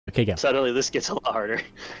Okay, go. Suddenly, this gets a lot harder.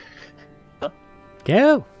 Huh?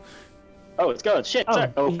 Go! Oh, it's going. Shit, Oh, sorry.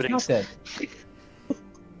 he's not Openings. dead.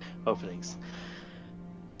 Openings.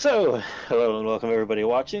 So, hello and welcome everybody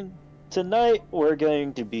watching. Tonight, we're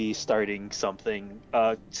going to be starting something.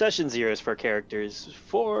 Session zeros for characters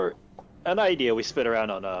for an idea we spit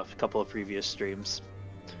around on a couple of previous streams.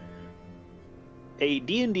 A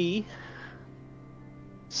D&D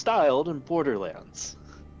styled in Borderlands.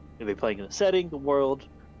 We'll be playing in the setting, the world.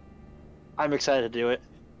 I'm excited to do it.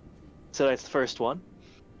 Tonight's the first one.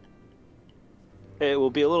 It will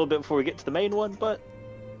be a little bit before we get to the main one, but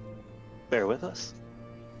bear with us.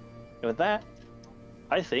 And with that,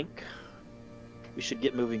 I think we should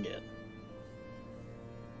get moving in.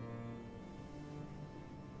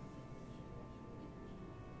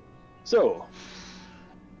 So,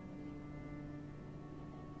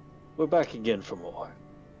 we're back again for more.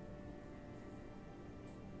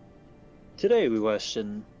 Today we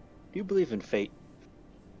question, do you believe in fate?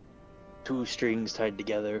 Two strings tied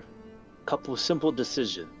together, a couple of simple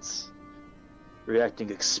decisions, reacting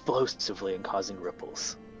explosively and causing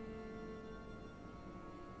ripples.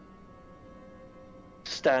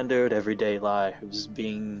 Standard everyday lives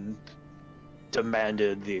being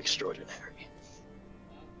demanded the extraordinary.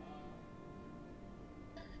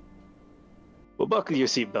 Well, buckle your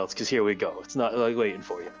seatbelts, because here we go. It's not like waiting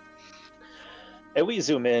for you. And we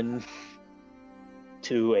zoom in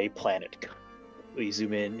to a planet. We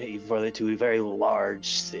zoom in to a very large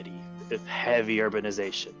city with heavy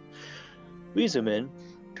urbanization. We zoom in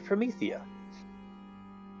to Promethea.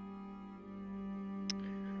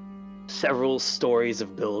 Several stories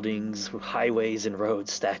of buildings, highways and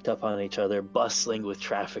roads stacked up on each other, bustling with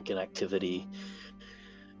traffic and activity.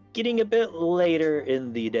 Getting a bit later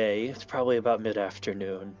in the day, it's probably about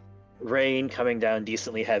mid-afternoon. Rain coming down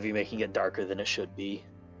decently heavy, making it darker than it should be.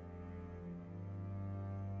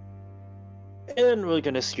 And we're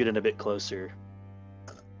going to scoot in a bit closer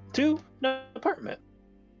to an apartment.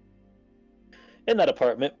 In that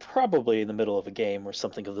apartment, probably in the middle of a game or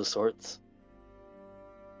something of the sorts.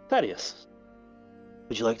 Thaddeus,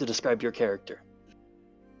 would you like to describe your character?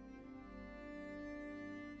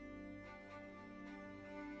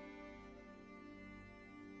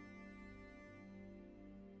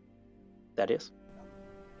 Thaddeus?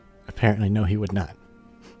 Apparently, no, he would not.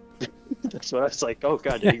 That's what I was like, oh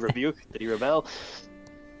god, did he rebuke? Did he rebel?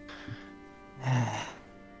 I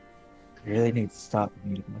really need to stop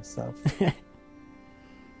muting myself.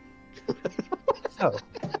 So,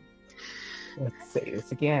 let's say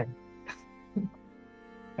this again.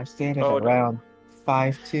 I'm standing around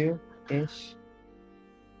 5'2"-ish.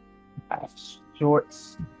 I have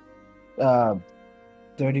shorts,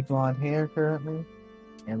 dirty blonde hair currently,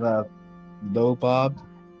 and a low bob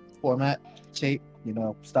format, shape,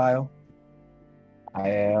 style. I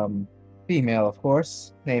am female, of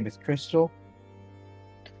course. Name is Crystal.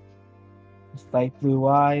 Light blue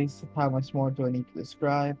eyes. How much more do I need to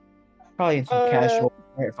describe? Probably in some casual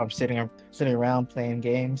wear if I'm sitting around playing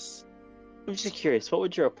games. I'm just curious, what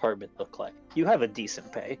would your apartment look like? You have a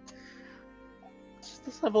decent pay.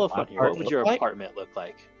 Let's have a little fun here. What would your apartment look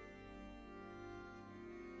like?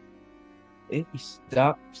 It'd be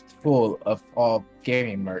stuffed full of all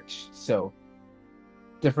gaming merch. So,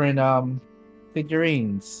 different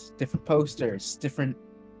figurines, different posters, different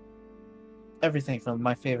everything from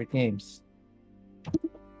my favorite games.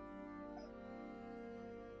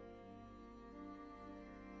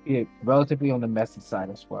 Yeah, relatively on the messy side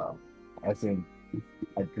as well. As in,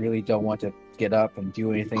 I really don't want to get up and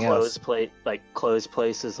do anything else. Clothes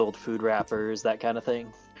places, old food wrappers, that kind of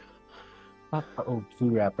thing. Not old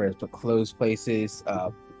food wrappers, but clothes places,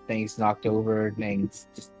 things knocked over, things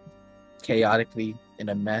just chaotically in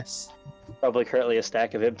a mess. Probably currently a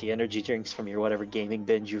stack of empty energy drinks from your whatever gaming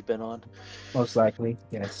binge you've been on. Most likely,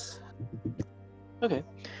 yes. Okay.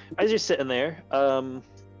 As you're sitting there,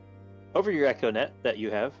 over your Echo Net that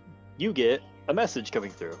you have, you get a message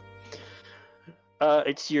coming through.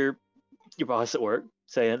 It's your boss at work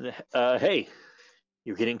saying, hey,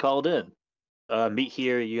 you're getting called in. Meet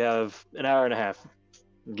here, you have an hour and a half.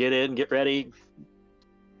 Get in, get ready.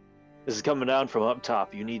 This is coming down from up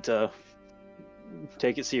top. You need to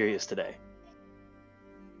take it serious today.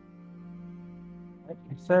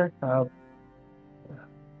 Sir,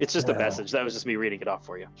 it's just a message. That was just me reading it off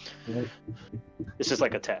for you. It's just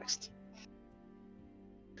like a text.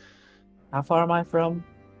 How far am I from?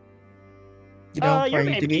 You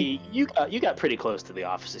got pretty close to the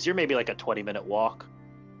offices. You're maybe like a 20-minute walk.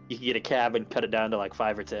 You can get a cab and cut it down to like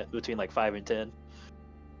 5 or 10, between like 5 and 10.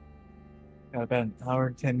 Got about an hour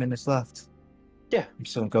and 10 minutes left. Yeah. I'm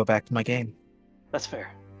just gonna go back to my game. That's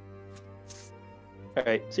fair.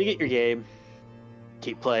 Alright, so you get your game,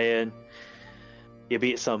 keep playing. You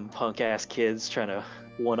beat some punk ass kids trying to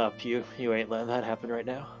one up you. You ain't letting that happen right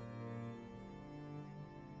now.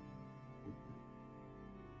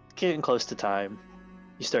 Getting close to time.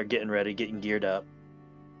 You start getting ready, getting geared up.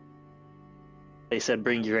 They said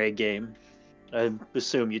bring your A game. I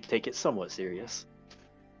assume you take it somewhat serious.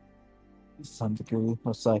 To some degree,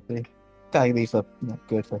 most likely. Gotta leave a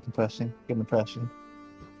good impression. Good impression.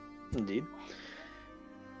 Indeed.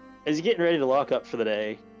 As you're getting ready to lock up for the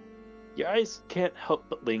day, your eyes can't help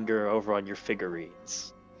but linger over on your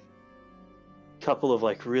figurines. Couple of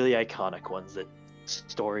like really iconic ones that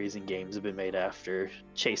stories and games have been made after,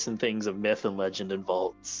 chasing things of myth and legend in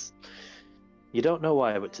vaults. You don't know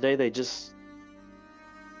why, but today they just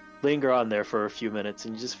linger on there for a few minutes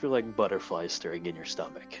and you just feel like butterflies stirring in your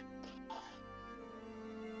stomach.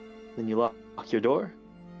 Then you lock your door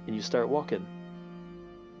and you start walking.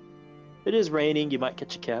 It is raining, you might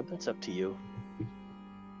catch a cab, that's up to you.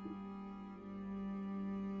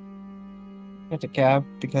 Get a cab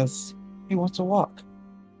because he wants to walk.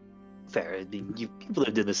 Fair, I mean, you've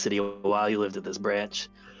lived in the city a while, you lived at this branch.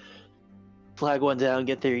 Flag one down,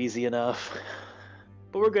 get there easy enough.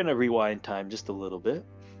 But we're gonna rewind time just a little bit.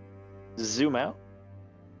 Zoom out.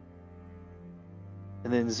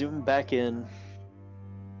 And then zoom back in,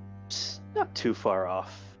 not too far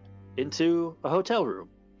off, into a hotel room.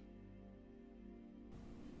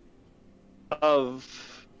 I'll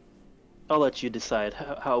let you decide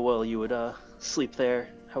how well you would sleep there,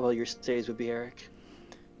 how well your stays would be, Eric.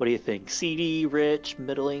 What do you think? Seedy, rich,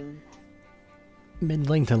 middling?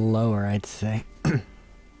 Middling to lower, I'd say.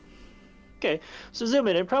 Okay, so zoom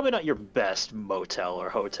in, and probably not your best motel or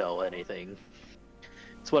hotel anything.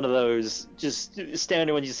 It's one of those just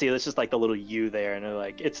standard ones you see. It's just like the little U there, and they're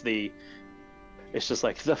like it's just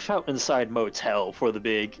like the Fountainside Motel for the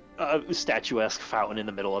big statuesque fountain in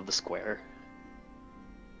the middle of the square.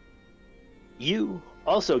 You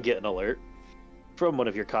also get an alert from one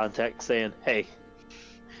of your contacts saying, "Hey,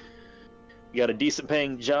 you got a decent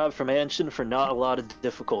paying job from Mansion for not a lot of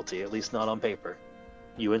difficulty, at least not on paper.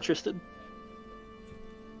 You interested?"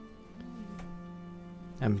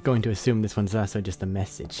 I'm going to assume this one's also just a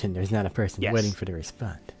message, and there's not a person Yes. waiting for the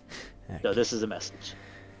respond. Okay. No, this is a message.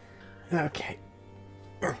 Okay.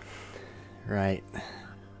 Right.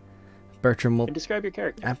 Bertram will... And describe your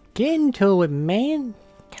character. I'm getting to it, man.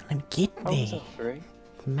 Gotta get Oh, what's there. up, Ray?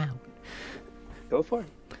 Come out. Go for it.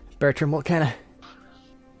 Bertram will kind of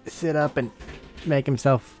sit up and make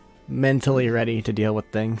himself mentally ready to deal with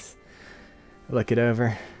things. Look it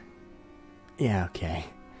over. Yeah, okay.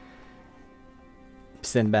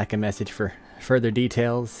 Send back a message for further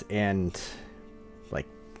details and, like,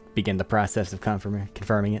 begin the process of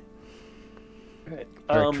confirming it. Right.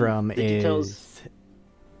 Bertram the details...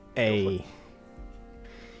 is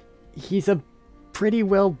he's a pretty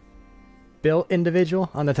well built individual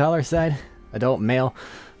on the taller side. Adult male.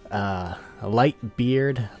 A light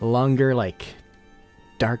beard, longer, like,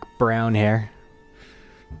 dark brown hair.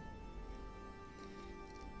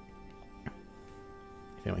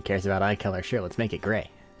 If anyone cares about eye color, sure, let's make it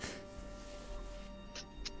gray.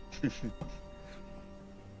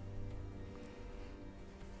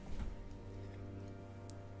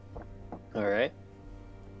 All right.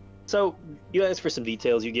 So you ask for some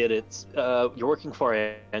details. You get it. You're working for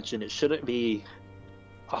a mansion. It shouldn't be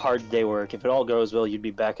a hard day work. If it all goes well, you'd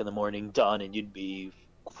be back in the morning, done, and you'd be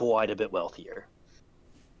quite a bit wealthier.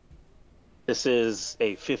 This is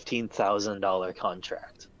a $15,000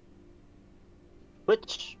 contract,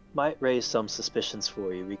 which might raise some suspicions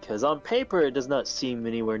for you because on paper it does not seem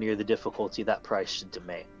anywhere near the difficulty that price should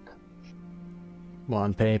demand. Well,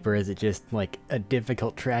 on paper, is it just like a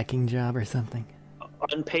difficult tracking job or something?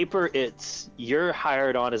 On paper, it's you're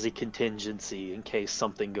hired on as a contingency in case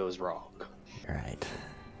something goes wrong. Right.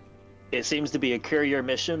 It seems to be a courier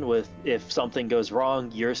mission with if something goes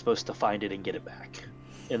wrong, you're supposed to find it and get it back.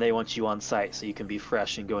 And they want you on site so you can be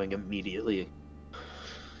fresh and going immediately.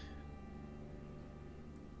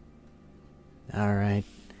 Alright.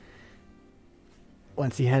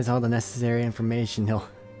 Once he has all the necessary information, he'll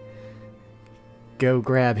go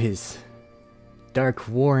grab his dark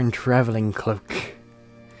worn traveling cloak.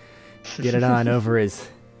 Get it on over his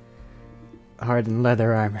hardened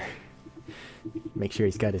leather armor. Make sure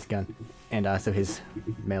he's got his gun. And also his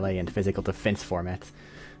melee and physical defense formats.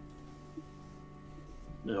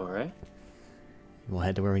 Alright. We'll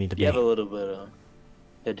head to where we need to be. You have a little bit of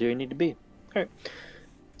head to where you need to be. Alright.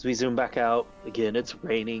 So we zoom back out. Again, it's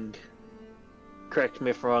raining. Correct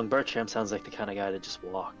me if I'm wrong, Bertram sounds like the kind of guy to just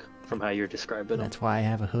walk from how you're describing him. That's why I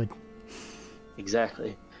have a hood.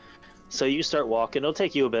 Exactly. So you start walking. It'll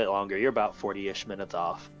take you a bit longer. You're about 40-ish minutes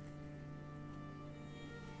off.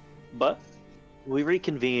 But we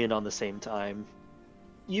reconvene on the same time.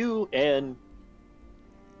 You and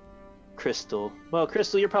Crystal. Well,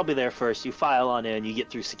 Crystal, you're probably there first. You file on in. You get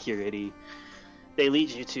through security. They lead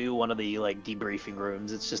you to one of the like debriefing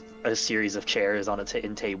rooms. It's just a series of chairs on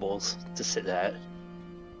and tables to sit at.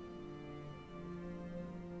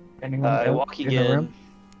 Anyone walking in the in. room?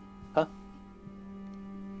 Huh?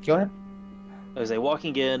 Go ahead. As I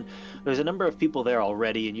walking in, there's a number of people there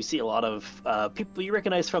already, and you see a lot of people you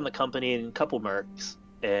recognize from the company and a couple mercs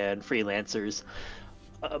and freelancers.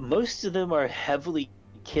 Most of them are heavily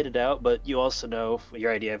kitted out, but you also know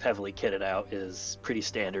your idea of heavily kitted out is pretty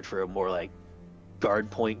standard for a more like guard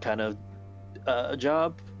point kind of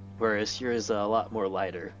job, whereas yours is a lot more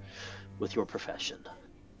lighter with your profession.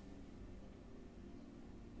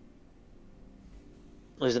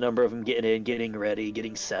 There's a number of them getting in, getting ready,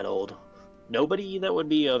 getting settled. Nobody that would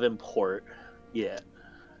be of import yet.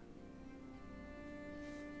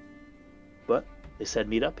 But they said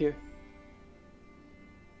meet up here.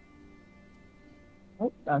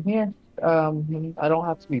 Oh, I'm here. I don't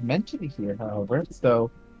have to be mentioned here, however,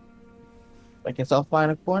 so I guess I'll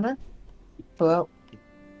find a corner. Pull out. Do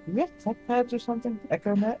we have tech pads or something?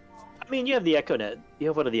 Echo net? I mean, you have the EchoNet. You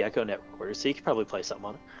have one of the EchoNet recorders, so you could probably play something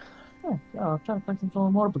on it. Yeah, I'll try to find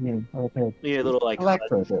some more beginning. Okay. You need a little like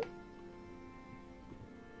Electro bit.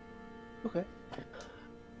 Okay.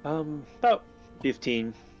 About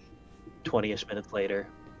 15, 20-ish minutes later,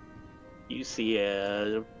 you see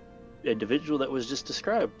a individual that was just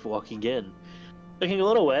described walking in. Looking a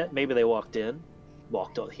little wet. Maybe they walked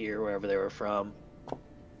out here, wherever they were from.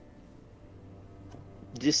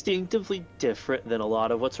 Distinctively different than a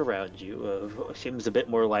lot of what's around you. Seems a bit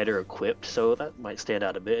more lighter equipped, so that might stand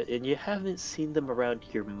out a bit. And you haven't seen them around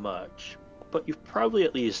here much, but you've probably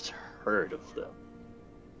at least heard of them.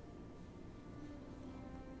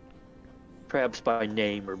 Perhaps by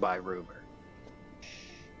name or by rumor.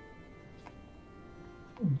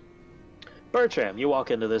 Bertram, you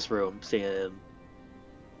walk into this room seeing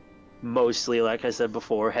mostly, like I said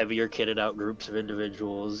before, heavier kitted out groups of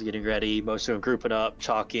individuals getting ready, most of them grouping up,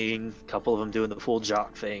 chalking, a couple of them doing the full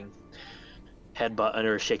jock thing, headbutting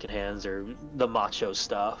or shaking hands or the macho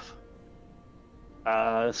stuff.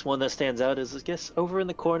 This one that stands out is, I guess, over in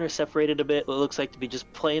the corner, separated a bit, what looks like to be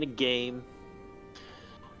just playing a game,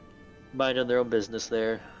 minding their own business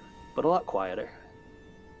there, but a lot quieter.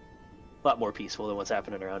 A lot more peaceful than what's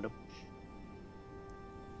happening around them.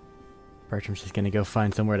 Bertram's just gonna go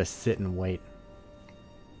find somewhere to sit and wait.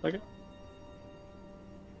 Okay.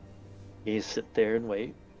 You sit there and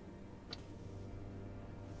wait.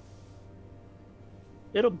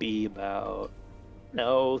 It'll be about,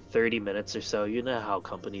 30 minutes or so. You know how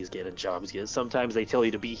companies get and jobs get. Sometimes they tell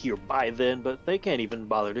you to be here by then, but they can't even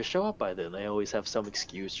bother to show up by then. They always have some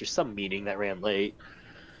excuse or some meeting that ran late.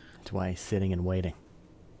 That's why he's sitting and waiting.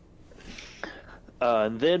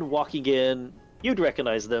 And then walking in, you'd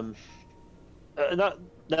recognize them.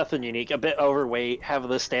 Nothing unique. A bit overweight, have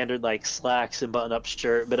the standard like slacks and button-up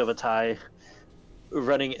shirt, bit of a tie.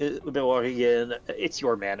 Walking in. It's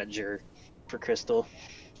your manager for Crystal.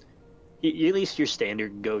 At least your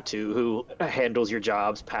standard go-to, who handles your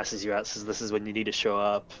jobs, passes you out, says this is when you need to show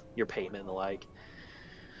up, your payment and the like.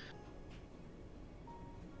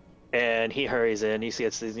 And he hurries in. He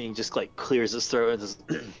sees this, and he just like clears his throat and says,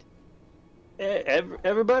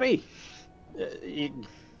 "Everybody,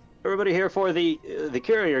 everybody here for the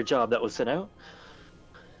courier job that was sent out."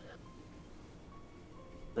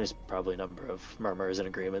 There's probably a number of murmurs and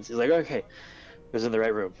agreements. He's like, "Okay, it was in the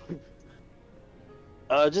right room."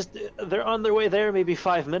 They're on their way there, maybe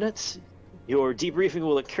 5 minutes. Your debriefing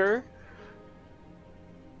will occur.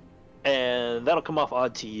 And that'll come off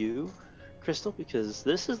odd to you, Crystal, because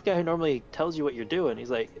this is the guy who normally tells you what you're doing. He's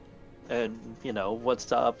like, and,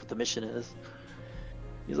 what's up, what the mission is.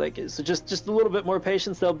 He's like, so just a little bit more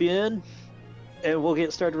patience, they'll be in. And we'll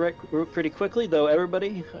get started pretty quickly, though,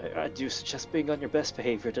 everybody. I do suggest being on your best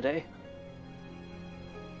behavior today.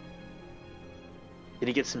 And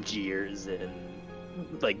he gets some jeers and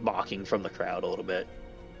like mocking from the crowd a little bit.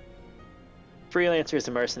 Freelancers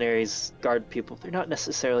and mercenaries, guard people, they're not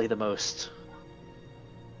necessarily the most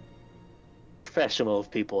professional of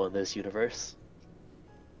people in this universe.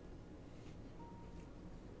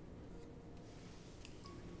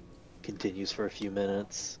 Continues for a few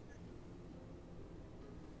minutes.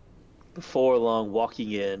 Before long,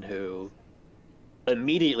 walking in, who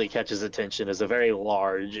immediately catches attention is a very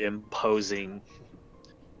large, imposing,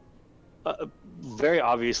 very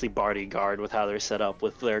obviously bodyguard with how they're set up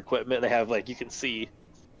with their equipment. They have, like, you can see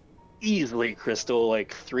easily, Crystal,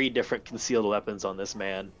 like 3 different concealed weapons on this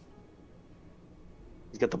man.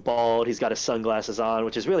 He's got the bald, he's got his sunglasses on,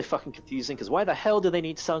 which is really fucking confusing, because why the hell do they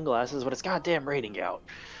need sunglasses when it's goddamn raining out?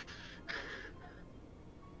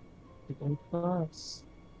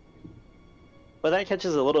 But that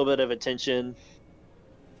catches a little bit of attention,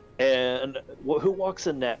 and who walks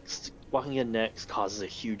in next? Walking in next causes a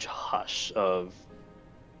huge hush of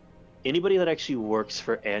anybody that actually works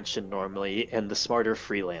for Anshin normally, and the smarter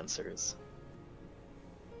freelancers.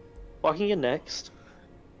 Walking in next,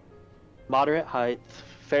 moderate height,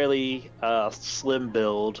 fairly slim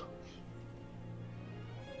build,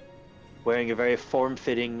 wearing a very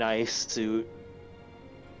form-fitting, nice suit,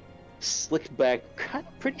 slicked back, kind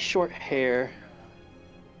of pretty short hair,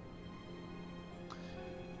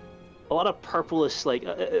 a lot of purplish, like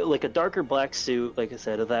a darker black suit, like I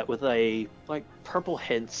said, of that with a like purple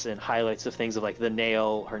hints and highlights of things of like her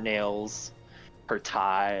nails, her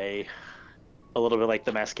tie, a little bit like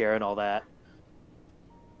the mascara and all that.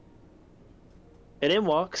 And in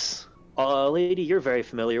walks a lady you're very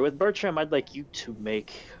familiar with. Bertram, I'd like you to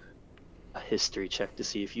make a history check to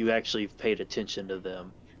see if you actually paid attention to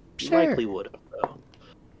them. You Sure. likely would have, though.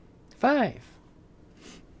 5.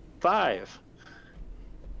 5.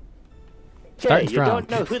 Starting Okay, you strong. don't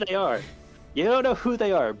know who they are. You don't know who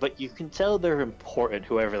they are, but you can tell they're important,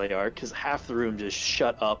 whoever they are, because half the room just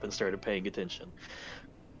shut up and started paying attention.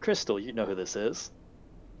 Crystal, you know who this is.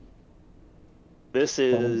 This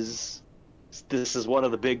is one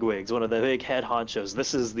of the bigwigs, one of the big head honchos.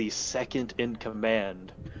 This is the second in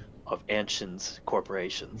command of Anshin's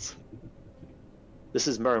corporations. This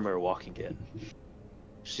is Murmur walking in.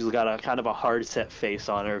 She's got a kind of a hard set face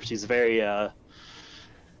on her. She's very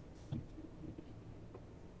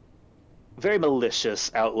very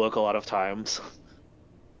malicious outlook a lot of times.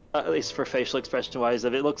 At least for facial expression wise,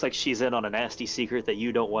 it looks like she's in on a nasty secret that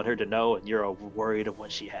you don't want her to know, and you're worried of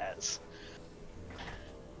what she has.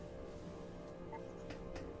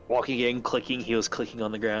 Walking in, clicking, heels clicking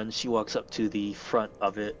on the ground, she walks up to the front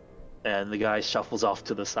of it, and the guy shuffles off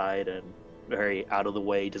to the side and very out of the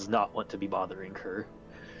way, does not want to be bothering her.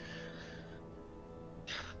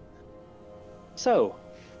 So,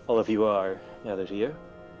 all of you are gathered here.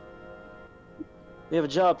 We have a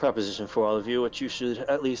job proposition for all of you, which you should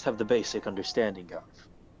at least have the basic understanding of.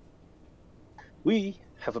 We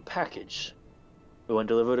have a package. We want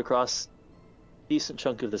delivered across a decent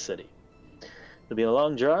chunk of the city. It'll be a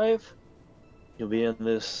long drive. You'll be in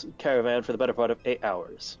this caravan for the better part of 8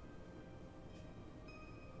 hours.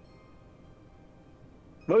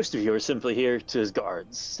 Most of you are simply here to as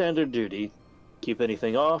guards. Standard duty. Keep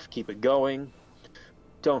anything off, keep it going.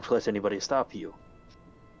 Don't let anybody stop you.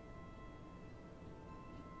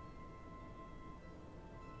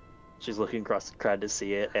 She's looking across the crowd to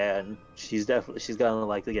see it, and she's gotten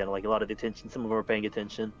like a lot of attention. Some of them are paying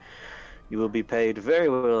attention. You will be paid very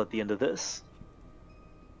well at the end of this.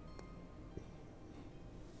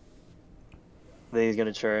 Then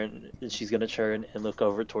she's gonna turn and look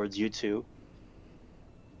over towards you two.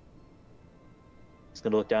 She's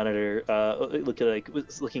gonna look down at her,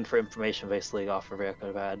 looking for information basically off her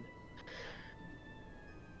record pad.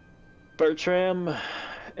 Bertram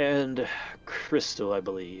and Crystal, I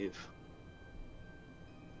believe.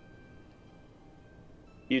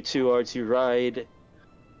 You two are to ride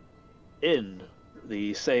in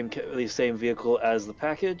the same vehicle as the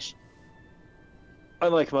package.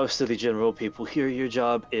 Unlike most of the general people here, your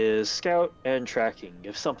job is scout and tracking.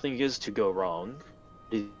 If something is to go wrong,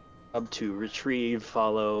 it's your job to retrieve,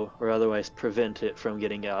 follow, or otherwise prevent it from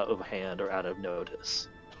getting out of hand or out of notice.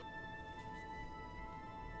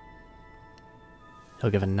 He'll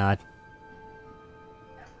give a nod.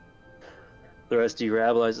 The rest of you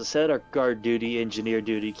rabble, as I said, are guard duty, engineer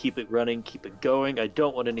duty. Keep it running, keep it going. I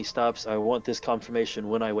don't want any stops. I want this confirmation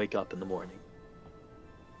when I wake up in the morning.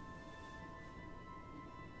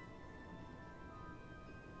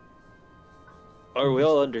 Are we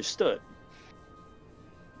all understood?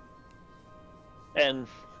 And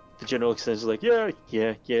the general says like, yeah,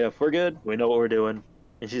 we're good. We know what we're doing.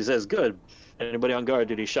 And she says, good. Anybody on guard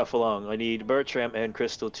duty, shuffle along. I need Bertram and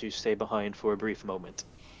Crystal to stay behind for a brief moment.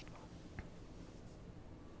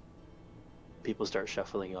 People start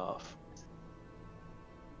shuffling off.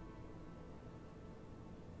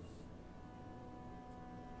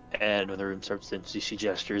 And when the room starts to empty, she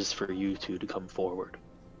gestures for you two to come forward.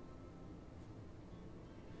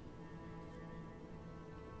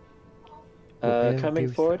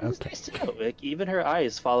 Coming forward, it's nice to know. Like, even her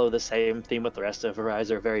eyes follow the same theme with the rest of her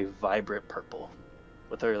eyes are very vibrant purple.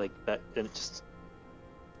 With her like that, and it just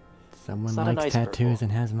Someone not a likes nice tattoos purple.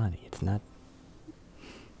 and has money. It's not.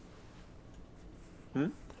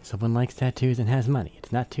 Someone likes tattoos and has money.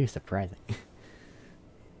 It's not too surprising.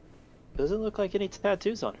 Doesn't look like any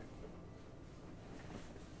tattoos on her.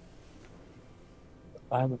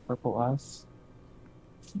 I with purple eyes.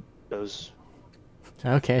 Those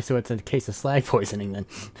Okay, so it's a case of slag poisoning then.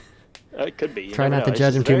 it could be. You Try never not know. to It's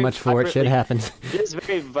judge just him too very much for it. Shit vibrantly- happens. It is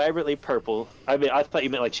very vibrantly purple. I mean, I thought you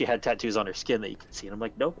meant like she had tattoos on her skin that you could see, and I'm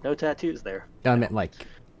like, nope, no tattoos there. I meant like,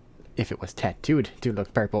 if it was tattooed to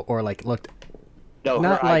look purple, or like looked, No,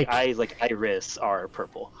 Not her like- eyes, like iris, are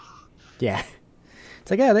purple. yeah. It's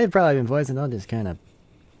like, yeah, they've probably been poisoned. I'll just kind of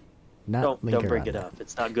not Don't linger bring on it that. up.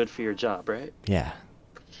 It's not good for your job, right? Yeah.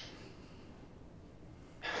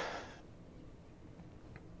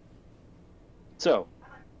 So,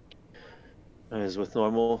 as with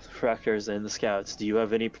normal fractors and the scouts, do you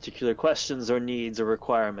have any particular questions or needs or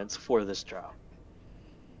requirements for this job?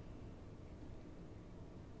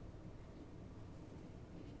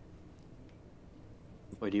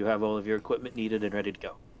 Or do you have all of your equipment needed and ready to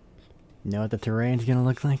go? Know what the terrain's gonna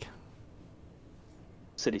look like?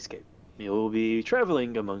 Cityscape. You will be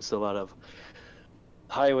traveling amongst a lot of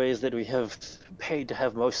highways that we have paid to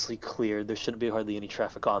have mostly cleared. There shouldn't be hardly any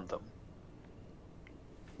traffic on them.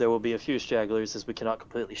 There will be a few stragglers as we cannot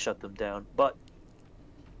completely shut them down, but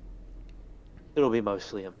it'll be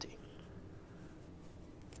mostly empty.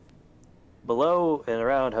 Below and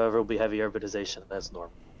around, however, will be heavy urbanization as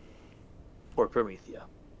normal. For Promethea.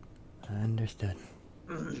 Understood.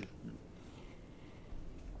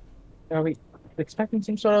 Are we expecting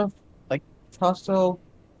some sort of like hostile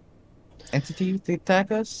entity to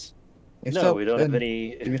attack us? If No, so, we don't have then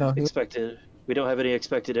any do we know who? expected. We don't have any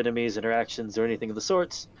expected enemies, interactions, or anything of the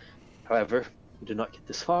sorts. However, we do not get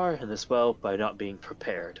this far and this well by not being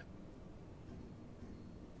prepared.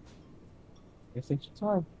 Guess it's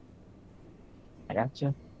time. I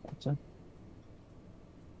gotcha. Gotcha.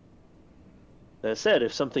 That said,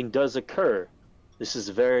 if something does occur, this is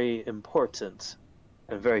very important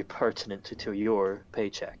and very pertinent to your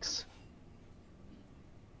paychecks.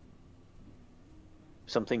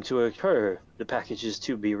 Something to occur, the package is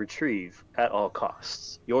to be retrieved at all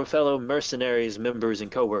costs. Your fellow mercenaries, members,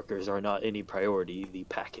 and co-workers are not any priority. The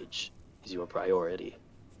package is your priority.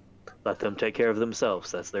 Let them take care of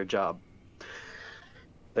themselves. That's their job.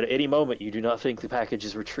 But at any moment you do not think the package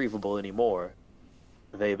is retrievable anymore,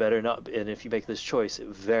 they better not, and if you make this choice, it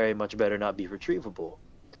very much better not be retrievable.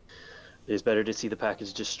 It is better to see the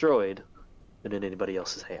package destroyed than in anybody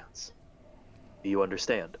else's hands. Do you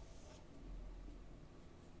understand?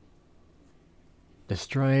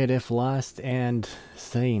 Destroy it if lost and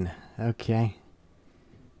seen. Okay.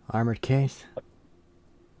 Armored case?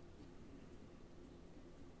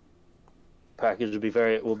 Package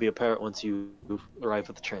will be apparent once you arrive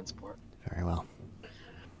at the transport. Very well.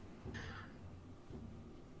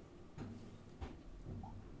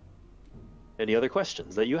 Any other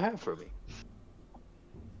questions that you have for me?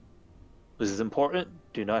 This is important.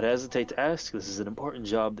 Do not hesitate to ask. This is an important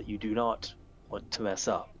job that you do not want to mess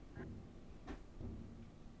up.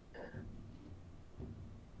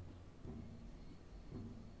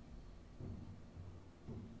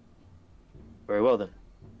 Very well then.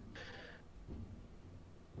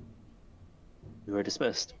 You are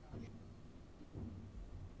dismissed.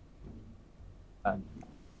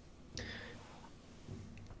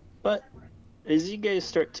 But as you guys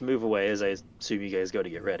start to move away, as I assume you guys go to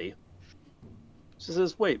get ready, she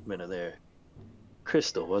says, "Wait a minute there.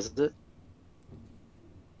 Crystal, wasn't it?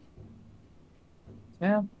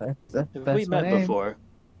 Yeah, Have that's we my met name. before?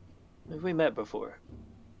 Have we met before?"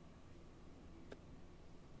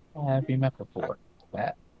 Have you met before?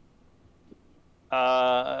 That.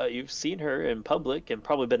 You've seen her in public and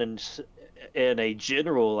probably been in a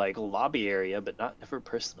general like lobby area, but not never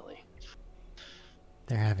personally.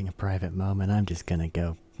 They're having a private moment. I'm just gonna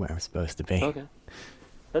go where I'm supposed to be. Okay,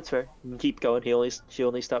 that's fair. You can keep going. She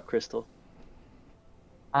only stopped Crystal.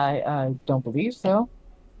 I don't believe so.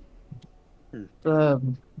 Hmm.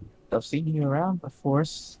 I've seen you around before.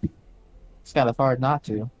 It's kind of hard not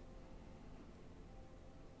to.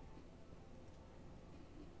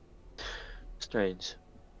 Strange.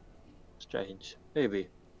 Strange. Maybe.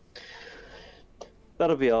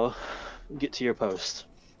 That'll be all. Get to your post.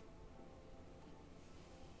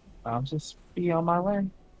 I'll just be on my way.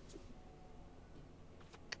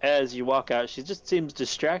 As you walk out, she just seems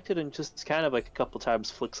distracted and just kind of like a couple times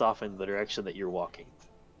flicks off in the direction that you're walking.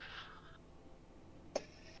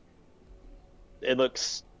 It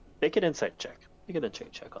looks... Make an insight check. Make an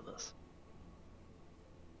insight check on this.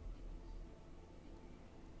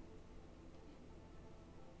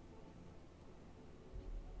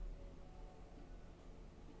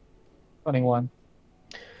 21.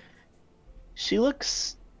 She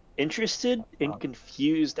looks interested and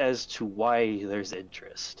confused as to why there's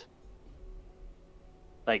interest.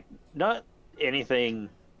 Like, not anything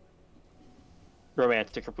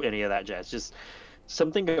romantic or any of that jazz. Just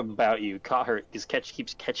something about you caught her,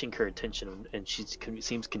 keeps catching her attention, and she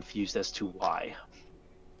seems confused as to why.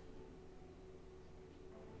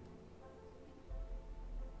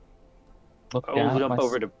 Look I'll down at jump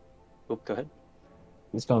over myself. to. Oh, go ahead.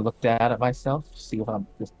 Just gonna look down at myself, see if I'm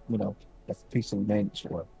just, a piece of lint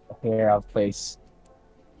or a hair out of place.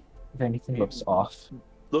 If anything looks off.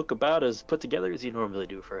 Look about as put together as you normally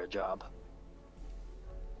do for a job.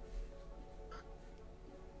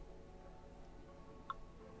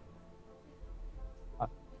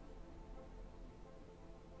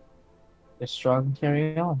 Just strong and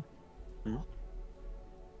carry on.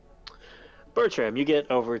 Bertram, you get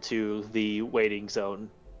over to the waiting zone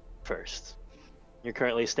first. You're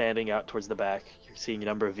currently standing out towards the back. You're seeing a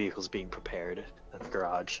number of vehicles being prepared at the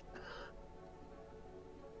garage.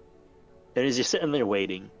 And as you're sitting there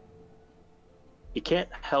waiting, you can't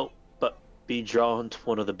help but be drawn to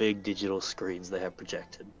one of the big digital screens they have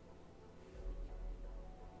projected.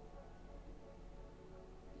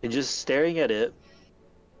 And just staring at it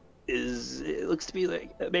looks to be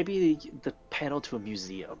like maybe the panel to a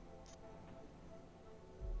museum.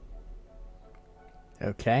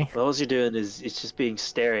 Okay. All you're doing is it's just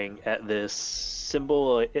staring at this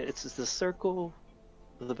symbol. It's the circle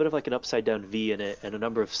with a bit of like an upside down V in it and a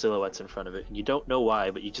number of silhouettes in front of it. And you don't know why,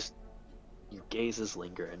 but your gaze is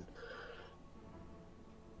lingering.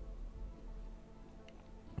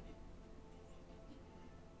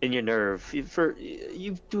 In your nerve,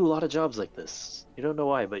 you do a lot of jobs like this. You don't know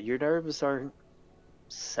why, but your nerves aren't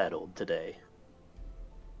settled today.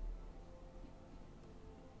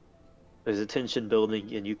 There's a tension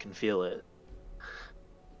building, and you can feel it.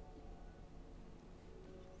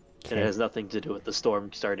 And it has nothing to do with the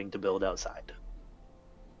storm starting to build outside.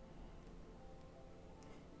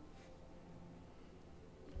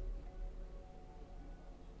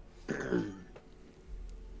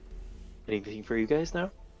 Anything for you guys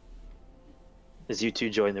now? As you two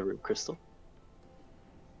join the room, Crystal.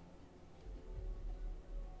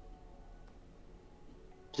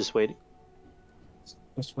 Just waiting.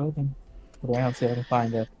 Just waiting. Go down there to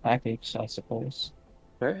find a package, I suppose.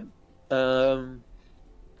 Alright.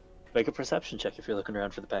 Make a perception check if you're looking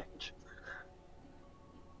around for the package.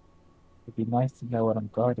 It'd be nice to know what I'm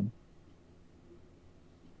guarding.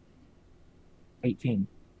 18.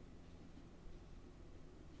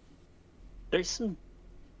 There's some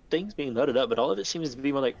things being loaded up, but all of it seems to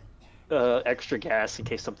be more like extra gas in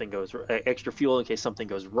case something goes, extra fuel in case something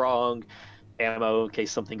goes wrong, ammo in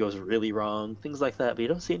case something goes really wrong, things like that. But you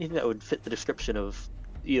don't see anything that would fit the description of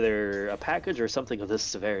either a package or something of this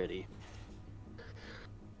severity.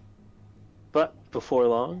 But before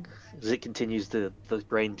long, as the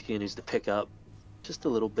brain continues to pick up just a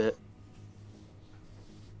little bit,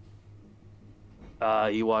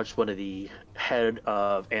 you watch one of the head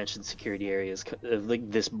of Anshin security areas,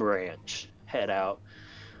 like this branch, head out.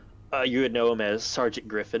 You would know him as Sergeant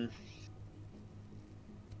Griffin.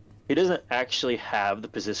 He doesn't actually have the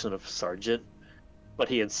position of sergeant, but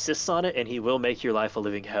he insists on it, and he will make your life a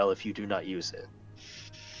living hell if you do not use it.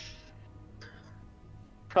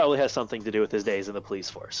 Probably has something to do with his days in the police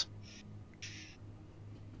force.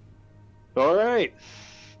 All right.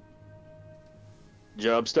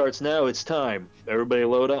 Job starts now. It's time. Everybody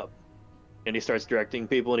load up. And he starts directing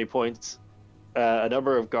people, and he points a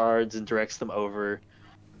number of guards and directs them over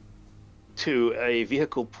to a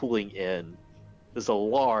vehicle pulling in. There's a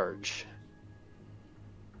large,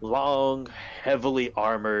 long, heavily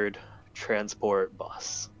armored transport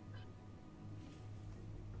bus.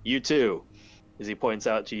 You two, as he points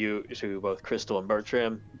out to you, to both Crystal and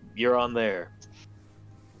Bertram, you're on there.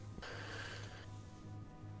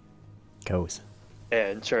 Goes.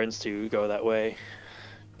 And turns to go that way.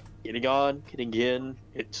 Getting on, getting in.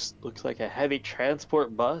 It just looks like a heavy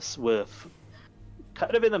transport bus with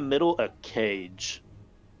kind of in the middle a cage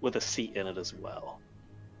with a seat in it as well.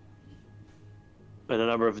 And a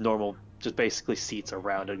number of normal, just basically seats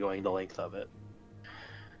around it going the length of it.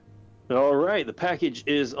 Alright, the package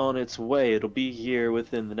is on its way. It'll be here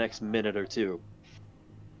within the next minute or two.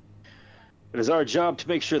 It is our job to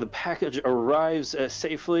make sure the package arrives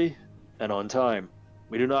safely and on time.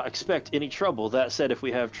 We do not expect any trouble. That said, if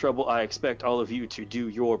we have trouble, I expect all of you to do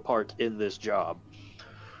your part in this job.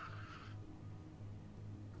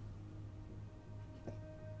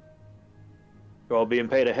 You're all being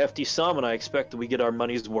paid a hefty sum, and I expect that we get our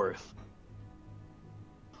money's worth.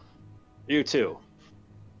 You too.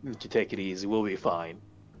 To take it easy, we'll be fine.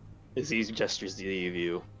 As he gestures to leave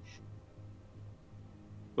you.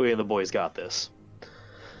 We and the boys got this.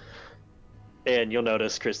 And you'll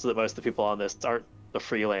notice, Crystal, that most of the people on this aren't the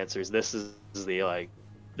freelancers. This is the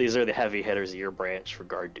these are the heavy hitters of your branch for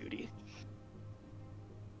guard duty.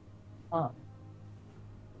 Huh.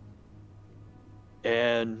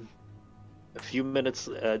 And a few minutes,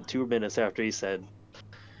 2 minutes after he said,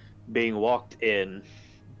 being walked in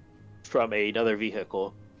from another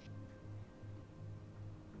vehicle,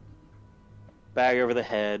 bag over the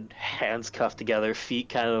head, hands cuffed together, feet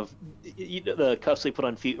kind of, the cuffs they put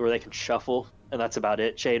on feet where they can shuffle, and that's about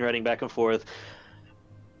it. Chain running back and forth.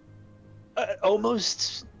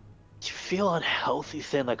 Almost, you feel unhealthy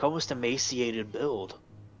thin, like almost emaciated build.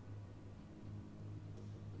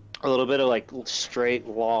 A little bit of like straight,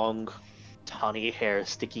 long, tawny hair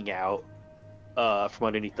sticking out from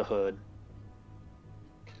underneath the hood.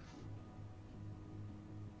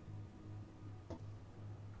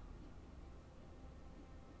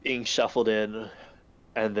 Being shuffled in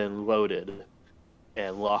and then loaded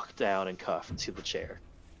and locked down and cuffed to the chair.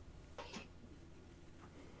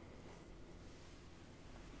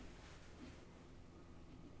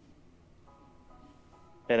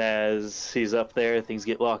 And as he's up there, things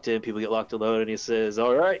get locked in, people get locked and loaded, and he says,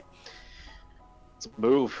 "All right, let's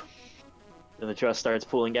move." And the truck starts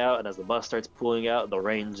pulling out, and as the bus starts pulling out, the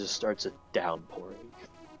rain just starts downpouring.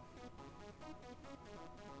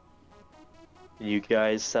 And you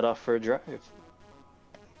guys set off for a drive.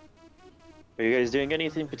 Are you guys doing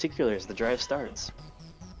anything particular as the drive starts?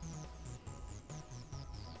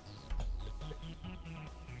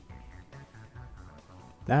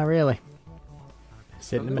 Not really.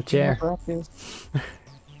 Sitting in my chair.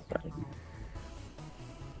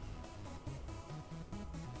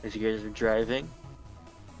 As you guys are driving,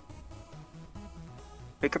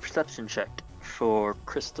 make a perception check for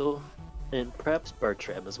Crystal and perhaps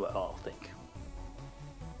Bertram as well, I'll think.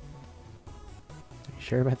 You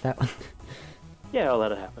sure about that one? Yeah, I'll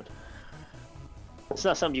let it happen. It's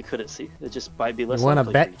not something you couldn't see. It just might be less You wanna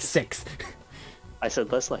likely. For you bet to- 6? I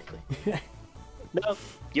said less likely. No,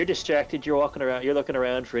 you're distracted. You're walking around. You're looking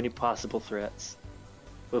around for any possible threats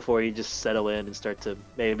before you just settle in and start to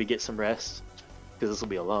maybe get some rest, because this will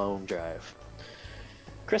be a long drive.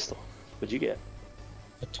 Crystal, what'd you get?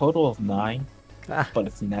 A total of 9, Ah. but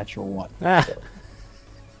it's a natural 1. Ah.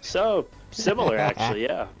 So similar, actually.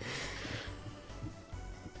 Yeah.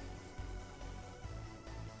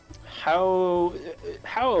 How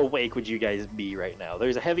awake would you guys be right now?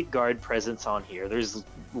 There's a heavy guard presence on here. There's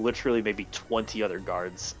literally maybe 20 other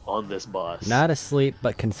guards on this bus. Not asleep,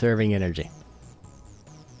 but conserving energy.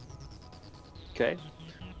 Okay.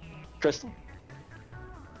 Crystal?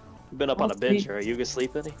 You've been up on a bench, or are you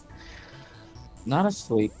asleep any? Not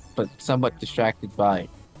asleep, but somewhat distracted by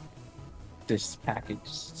this package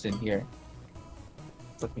that's in here.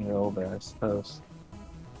 Looking it over, I suppose.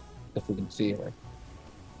 If we can see it.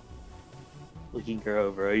 Looking her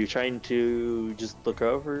over. Are you trying to just look her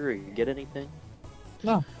over, or you get anything?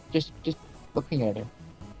 No, just looking at her.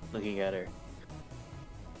 Looking at her.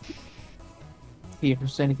 See if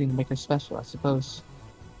there's anything to make her special, I suppose.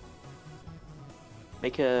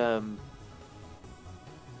 Make a.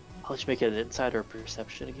 I'll let you make an insider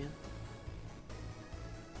perception again.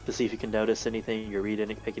 To see if you can notice anything, or read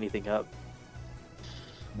any, pick anything up.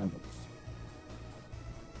 No.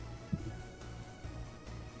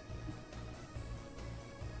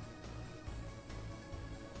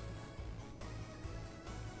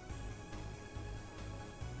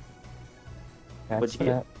 What'd you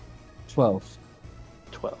get? 12.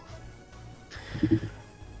 12.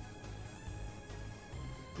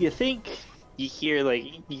 You think you hear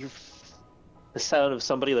the sound of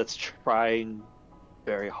somebody that's trying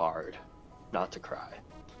very hard not to cry.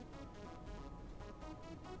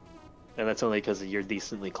 And that's only because you're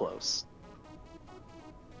decently close.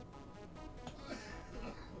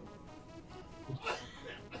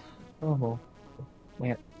 Oh,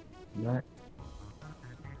 can't do that.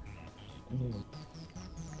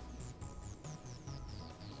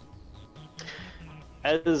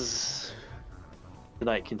 As the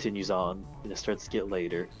night continues on and it starts to get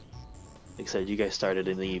later, like I said, you guys started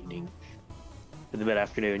in the evening. In the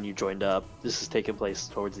mid-afternoon, you joined up. This is taking place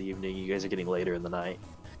towards the evening. You guys are getting later in the night.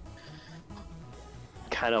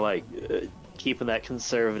 Kind of like keeping that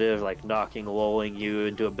conservative, like knocking, lulling you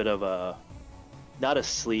into a bit of a, not a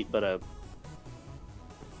sleep, but a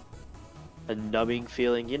numbing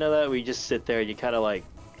feeling. You know that where you just sit there and you kind of like,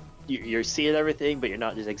 you're seeing everything, but you're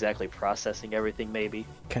not just exactly processing everything, maybe.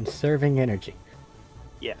 Conserving energy.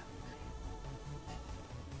 Yeah.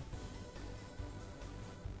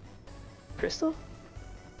 Crystal?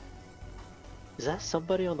 Is that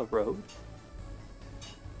somebody on the road?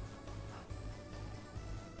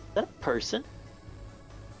 person.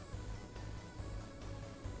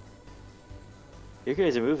 You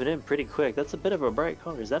guys are moving in pretty quick. That's a bit of a bright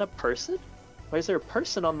color. Is that a person? Why is there a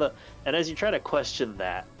person on the... And as you try to question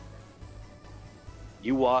that,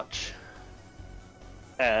 you watch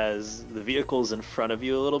as the vehicles in front of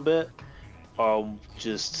you a little bit are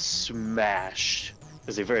just smashed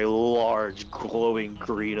as a very large, glowing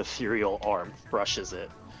green ethereal arm brushes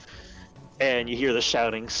it. And you hear the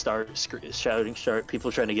shouting start,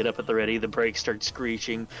 people trying to get up at the ready, the brakes start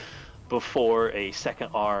screeching before a second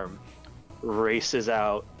arm races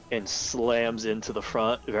out and slams into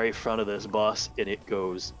the very front of this bus, and it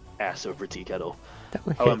goes ass over tea kettle. That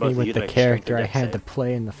would hit me with the character I had to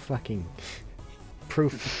play in the fucking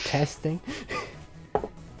proof testing. Yeah,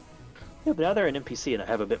 but now they're an NPC and I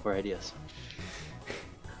have a bit more ideas.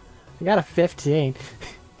 I got a 15.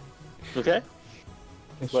 Okay.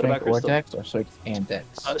 What about or Crystal? dex or strength and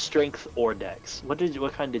dex? Strength or dex.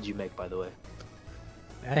 What kind did you make, by the way?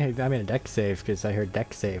 I made a dex save because I heard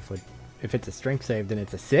dex save would... If it's a strength save, then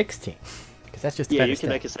it's a 16. Because that's just yeah, you can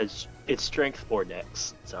make it as it's strength or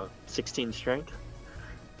dex. So 16 strength.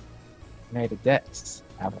 Made a dex.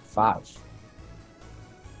 I have a 5.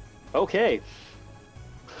 Okay.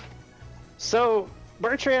 So,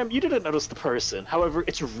 Bertram, you didn't notice the person. However,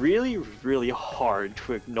 it's really, really hard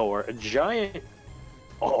to ignore a giant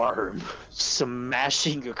arm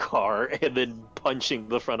smashing a car and then punching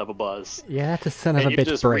the front of a bus. Yeah, that's a son of And a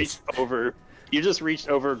bitch brace. You just reached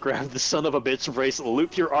over, grabbed the son of a bitch brace,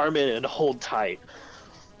 loop your arm in, and hold tight.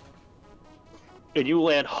 And you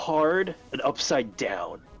land hard and upside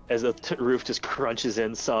down as the roof just crunches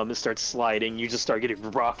in some and starts sliding. You just start getting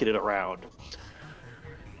rocketed around.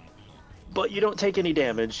 But you don't take any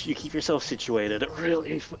damage. You keep yourself situated.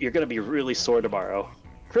 You're going to be really sore tomorrow.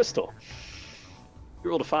 Crystal, you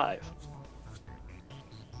rolled a 5.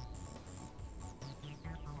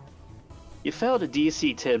 You failed a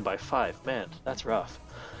DC 10 by 5. Man, that's rough.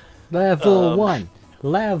 Level 1.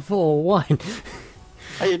 Level 1.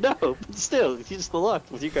 I know, but still, it's just the luck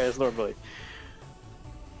with you guys normally.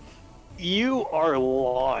 You are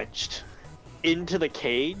launched into the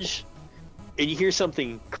cage, and you hear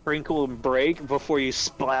something crinkle and break before you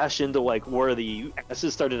splash into like where the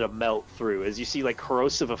acid started to melt through. As you see like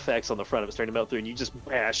corrosive effects on the front of it starting to melt through, and you just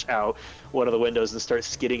bash out one of the windows and start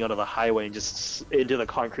skidding onto the highway and just into the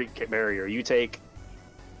concrete barrier. You take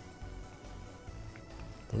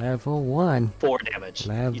Level 1. 4 damage.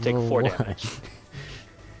 Level You take 4 1. damage.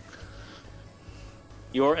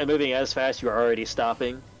 You're moving as fast. You're already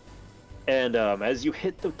stopping, and as you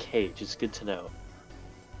hit the cage, it's good to know.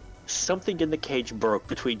 Something in the cage broke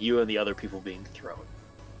between you and the other people being thrown.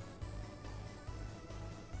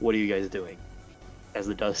 What are you guys doing as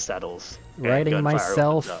the dust settles? And Righting gunfire opens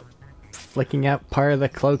myself, up? flicking out part of the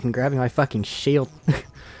cloak and grabbing my fucking shield.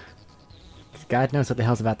 God knows what the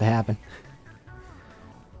hell's about to happen.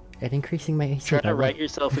 And increasing my AC. Trying to right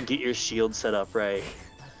yourself and get your shield set up right.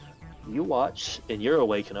 You watch, and you're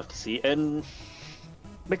awake enough to see, and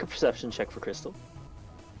make a perception check for Crystal.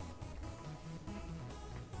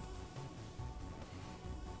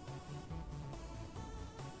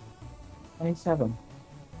 27.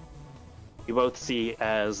 You both see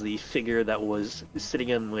as the figure that was sitting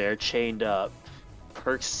in there chained up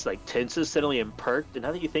perks, like tenses suddenly and perked. And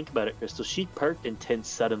now that you think about it, Crystal, she perked and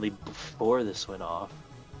tensed suddenly before this went off.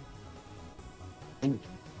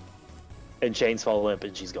 And chains fall limp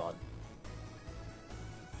and she's gone.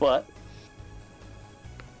 But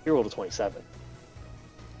you rolled a 27.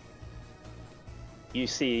 You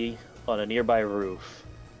see on a nearby roof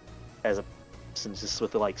as a person just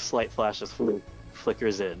with the like slight flash of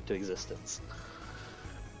flickers into existence.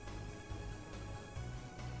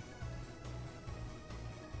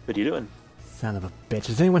 What are you doing? Son of a bitch.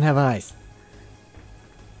 Does anyone have eyes?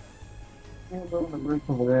 On the roof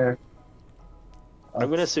over there. I'm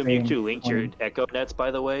going to assume you two linked your 20. echo nets,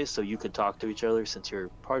 by the way, so you could talk to each other since you're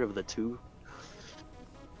part of the two.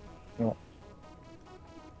 Yeah.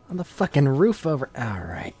 On the fucking roof over...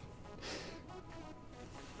 Alright.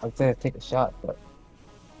 I'd say I'd take a shot, but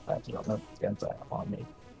I actually don't know if the guns are on me.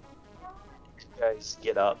 You guys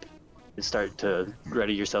get up and start to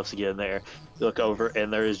ready yourselves to get in there. You look over,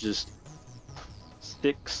 and there is just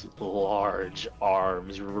 6 large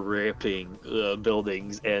arms ripping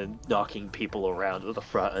buildings and knocking people around to the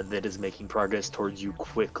front, and that is making progress towards you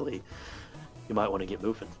quickly. You might want to get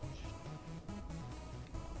moving.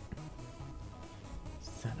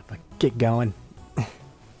 Son of a... Get going.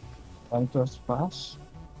 One to a splash?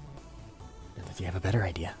 Does he have a better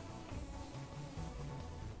idea?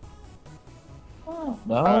 Oh,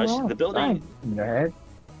 no, the building- In your head.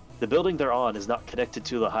 The building they're on is not connected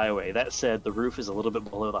to the highway. That said, the roof is a little bit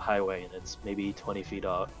below the highway, and it's maybe 20 feet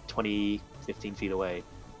off, 15 feet away.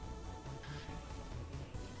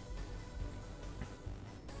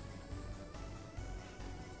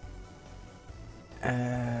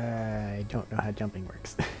 I don't know how jumping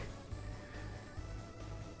works.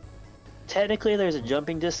 Technically, there's a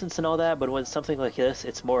jumping distance and all that, but when it's something like this,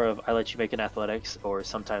 it's more of I let you make an athletics or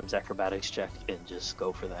sometimes acrobatics check and just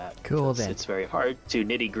go for that. Cool, then. It's very hard to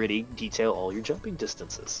nitty-gritty detail all your jumping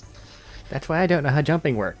distances. That's why I don't know how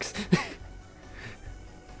jumping works.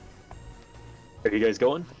 Are you guys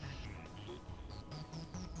going?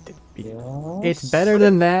 It's better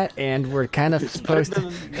than that, and we're kind of supposed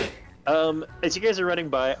to... As you guys are running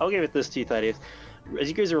by, I'll give it this to you, Thaddeus. As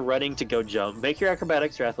you guys are running to go jump, make your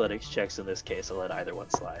acrobatics or athletics checks in this case. I'll let either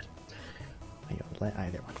one slide. I don't let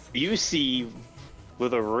either one. You see,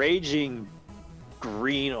 with a raging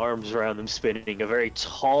green arms around them spinning, a very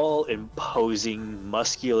tall, imposing,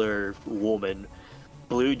 muscular woman.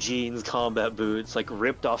 Blue jeans, combat boots, like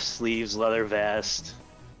ripped off sleeves, leather vest.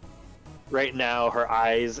 Right now, her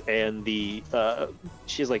eyes and the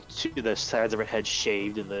she has like the sides of her head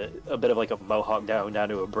shaved and a bit of like a mohawk down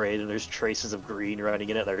to a braid, and there's traces of green running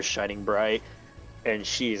in it that are shining bright, and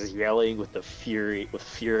she's yelling with fury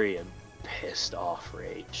and pissed off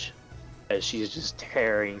rage as she's just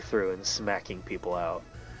tearing through and smacking people out.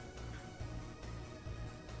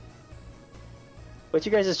 What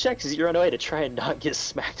you guys' checks is you're on a way to try and not get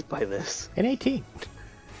smacked by this. An 18.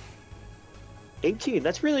 18,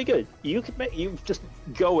 that's really good. You just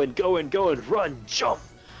go and run, jump,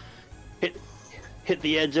 hit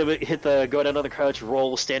the edge of it, go down on the crouch,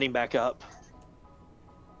 roll, standing back up,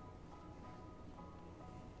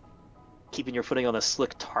 keeping your footing on the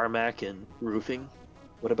slick tarmac and roofing.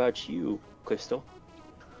 What about you, Crystal?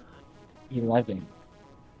 11.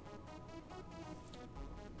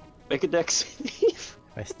 Make a dex save.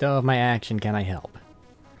 If I still have my action, can I help?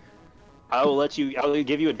 I'll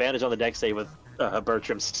give you advantage on the dex save with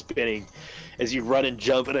Bertram spinning as you run and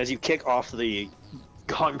jump, and as you kick off the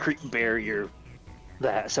concrete barrier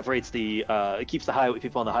that separates it keeps the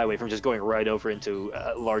people on the highway from just going right over into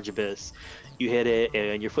a large abyss. You hit it,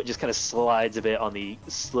 and your foot just kind of slides a bit on the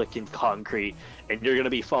slick and concrete, and you're going to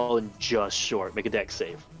be falling just short. Make a dex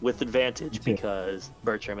save with advantage because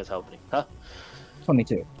Bertram is helping.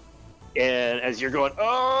 22. And as you're going,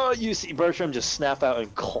 oh, you see Bertram just snap out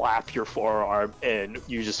and clap your forearm, and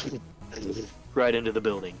you just right into the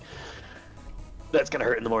building. That's gonna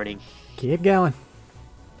hurt in the morning. Keep going.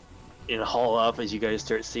 And haul up as you guys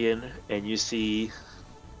start seeing, and you see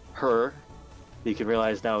her. You can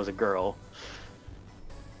realize now is a girl.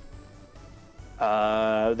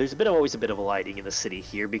 There's always a bit of lighting in the city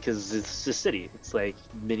here because it's a city. It's like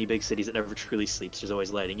many big cities that never truly sleeps. There's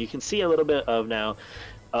always lighting. You can see a little bit of now.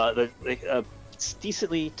 It's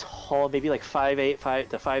decently tall, maybe like 5'8"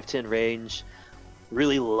 to 5'10" range.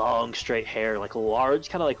 Really long, straight hair, like large,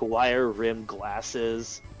 kind of like wire-rimmed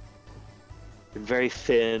glasses. And very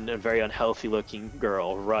thin and very unhealthy-looking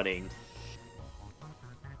girl running.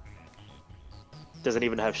 Doesn't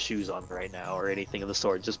even have shoes on right now or anything of the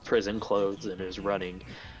sort. Just prison clothes and is running.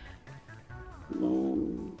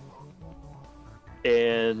 Ooh.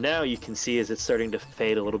 And now you can see as it's starting to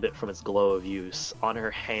fade a little bit from its glow of use. On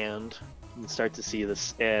her hand, you can start to see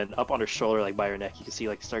this, and up on her shoulder, like by her neck, you can see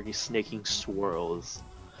like starting snaking swirls.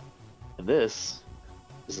 And this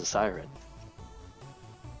is a siren.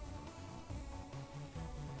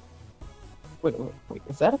 Wait,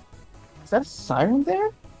 is that a siren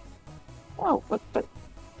there? Oh, but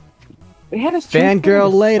they had a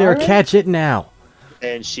Fangirl later, siren? catch it now.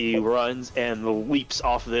 And she runs and leaps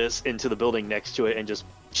off this into the building next to it and just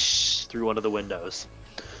through one of the windows.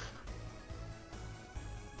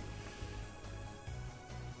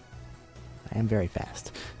 I am very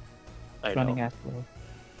fast. I Running know, after her.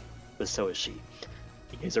 but so is she.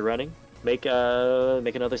 You guys are running. Make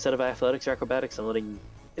another set of athletics or acrobatics. I'm letting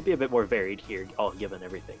it be a bit more varied here, all given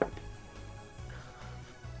everything.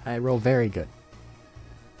 I roll very good.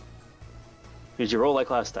 Did you roll like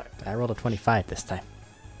last time? I rolled a 25 this time.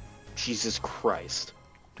 Jesus Christ.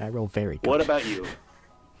 I roll very good. What about you?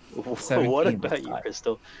 What 17 about plus you, 5.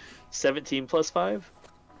 Crystal? 17 plus 5?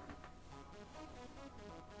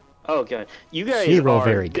 Oh god. You guys He rolled are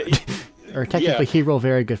very good. Or technically, he rolled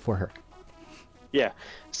very good for her. Yeah.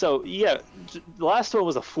 So, yeah, the last one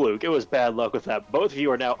was a fluke. It was bad luck with that. Both of you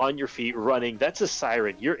are now on your feet running. That's a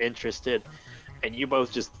siren. You're interested. And you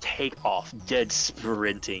both just take off, dead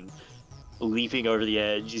sprinting, leaping over the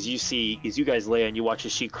edge. As you guys land, you watch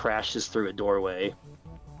as she crashes through a doorway.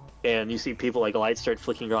 And you see people, like, lights start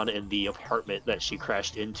flicking on in the apartment that she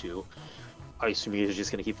crashed into. I assume you're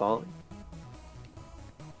just gonna keep following.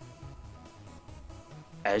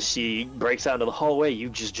 As she breaks out into the hallway, you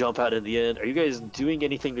just jump out in the end. Are you guys doing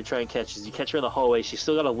anything to try and catch? As you catch her in the hallway, she's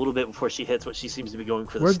still got a little bit before she hits what she seems to be going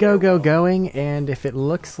for. We're going, and if it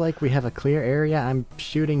looks like we have a clear area, I'm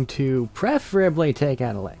shooting to preferably take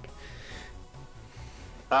out a leg.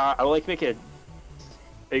 I would like to make it.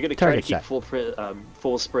 Are you gonna try to keep full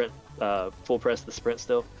sprint, full press the sprint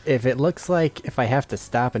still? If it looks like if I have to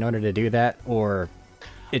stop in order to do that, or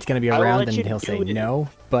it's gonna be around, then he'll say no.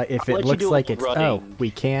 But if it looks like it's we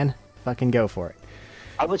can fucking go for it.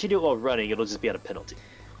 I'll let you do it while running. It'll just be at a penalty.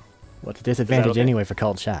 Well, it's a disadvantage anyway for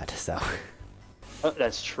called shot, so.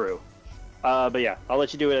 That's true. But yeah, I'll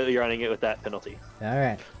let you do it. You're running it with that penalty. All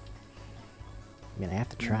right. I mean, I have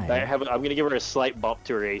to try. I'm gonna give her a slight bump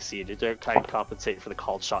to her AC to try and compensate for the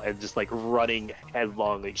called shot, and just like running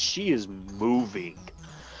headlong, like she is moving.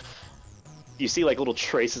 You see like little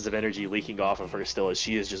traces of energy leaking off of her still, as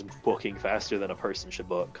she is just booking faster than a person should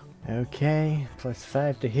book. Okay,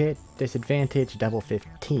 +5 to hit, disadvantage, double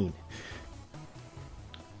 15.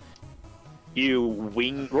 You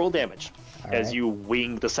roll damage as you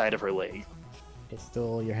wing the side of her leg.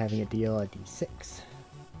 Pistol, you're having a deal a d6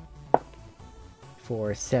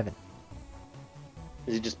 for 7.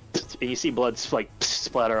 And you see blood like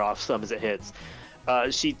splatter off some as it hits.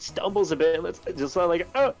 She stumbles a bit, just like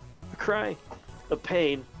a cry of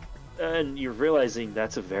pain, and you're realizing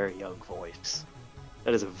that's a very young voice.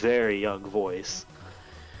 That is a very young voice.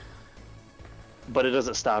 But it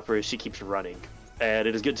doesn't stop her as she keeps running. And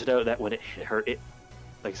it is good to know that when it hit her,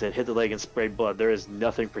 like I said, hit the leg and sprayed blood. There is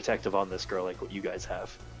nothing protective on this girl like what you guys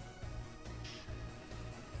have.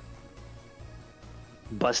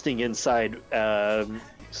 Busting inside,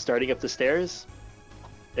 starting up the stairs.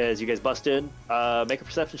 As you guys bust in, make a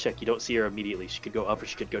perception check. You don't see her immediately. She could go up or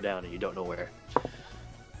she could go down, and you don't know where.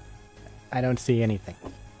 I don't see anything.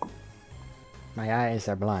 My eyes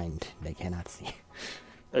are blind. They cannot see.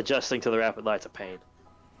 Adjusting to the rapid lights of pain.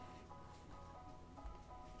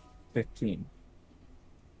 15.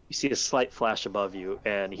 You see a slight flash above you,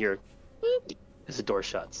 and hear as the door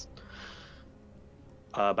shuts.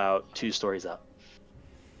 About 2 stories up.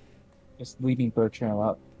 Just leading Bertram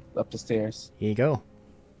up the stairs. Here you go.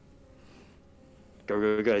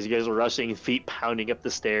 Go, guys. You guys are rushing, feet pounding up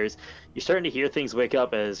the stairs. You're starting to hear things wake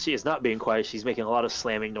up as she is not being quiet. She's making a lot of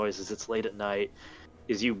slamming noises. It's late at night.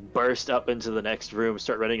 As you burst up into the next room,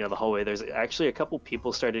 start running down the hallway, there's actually a couple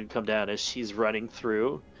people starting to come down as she's running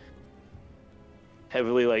through.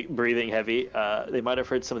 Heavily, like, breathing heavy. They might have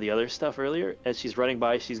heard some of the other stuff earlier. As she's running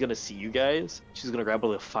by, she's going to see you guys. She's going to grab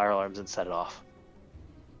one of the fire alarms and set it off.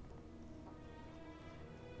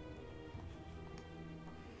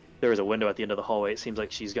 There is a window at the end of the hallway. It seems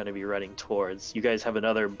like she's going to be running towards. You guys have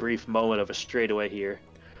another brief moment of a straightaway here.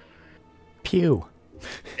 Pew.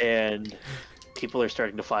 And people are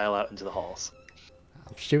starting to file out into the halls.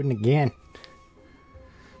 I'm shooting again.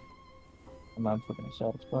 I'm flipping a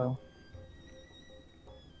shot as well.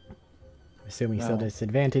 Assuming still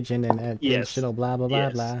disadvantage and then additional blah blah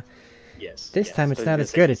blah blah. Yes. This time it's not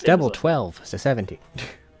as good. It's double 12, so 17.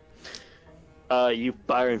 You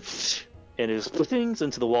fire and it just things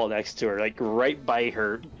into the wall next to her, like right by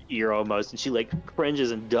her ear almost, and she like cringes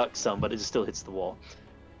and ducks some, but it still hits the wall.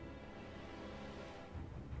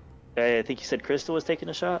 I think you said Crystal was taking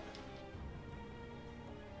a shot?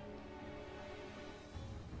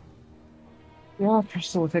 Yeah,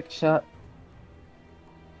 Crystal will take a shot.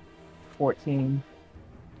 14.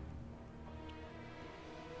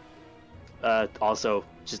 Also,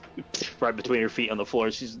 just right between her feet on the floor,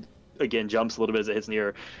 she's again jumps a little bit as it hits near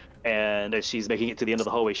her. And as she's making it to the end of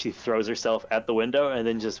the hallway, she throws herself at the window and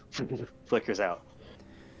then just flickers out.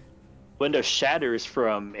 Window shatters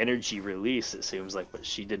from energy release, it seems like, but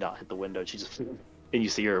she did not hit the window. She just, and you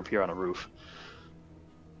see her appear on a roof.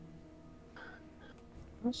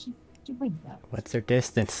 What's she doing that? What's her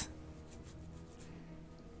distance?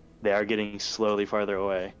 They are getting slowly farther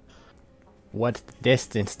away. What's the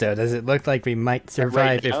distance, though? Does it look like we might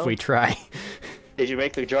survive if we try? Did you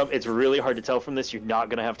make the jump? It's really hard to tell from this. You're not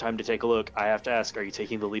going to have time to take a look. I have to ask, are you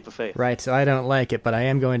taking the leap of faith? Right, so I don't like it, but I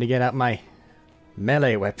am going to get out my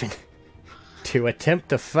melee weapon to attempt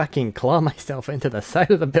to fucking claw myself into the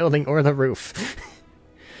side of the building or the roof.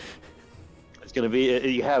 It's going to be,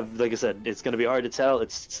 you have, like I said, it's going to be hard to tell.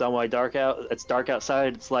 It's somewhat dark out. It's dark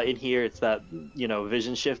outside. It's light in here. It's that,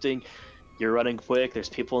 vision shifting. You're running quick. There's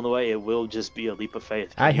people in the way. It will just be a leap of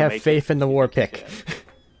faith. I have faith in the war pick.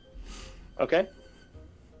 Okay.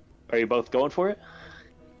 Are you both going for it?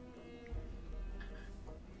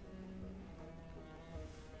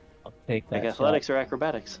 I'll take that. Like athletics or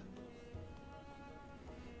acrobatics?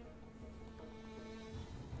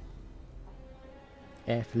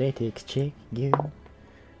 Athletics check, you.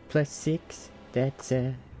 +6, that's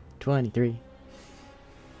 23.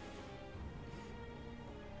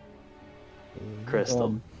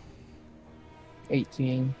 Crystal.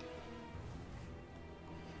 18.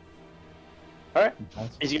 All right.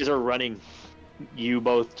 As you guys are running, you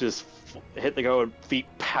both just hit the go and feet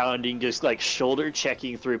pounding, just like shoulder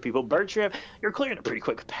checking through people. Bertram, you're clearing a pretty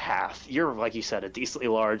quick path. You're, like you said, a decently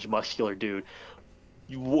large, muscular dude.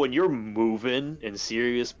 When you're moving and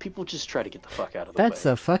serious, people just try to get the fuck out of the way. That's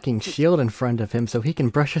a fucking shield in front of him so he can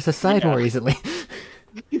brush us aside more easily.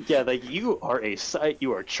 Yeah, like, you are a sight.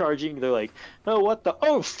 You are charging. They're like, oh, what the?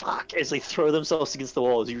 Oh, fuck! As they throw themselves against the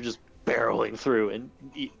walls, you're just barreling through. And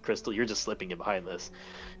Crystal, you're just slipping in behind this.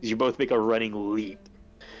 You both make a running leap.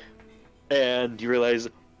 And you realize,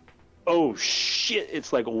 oh, shit,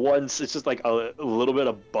 it's like once, it's just like a little bit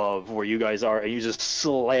above where you guys are, and you just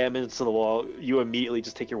slam into the wall. You immediately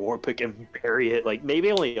just take your war pick and bury it, like,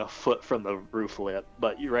 maybe only a foot from the roof lip,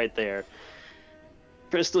 but you're right there.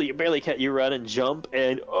 Crystal, you barely can't. You run and jump,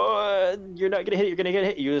 and you're not gonna hit it. You're gonna get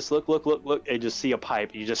hit. You just look, and just see a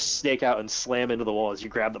pipe. You just snake out and slam into the wall as you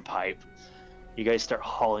grab the pipe. You guys start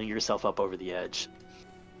hauling yourself up over the edge.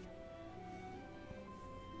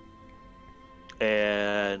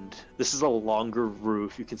 And this is a longer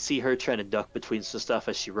roof. You can see her trying to duck between some stuff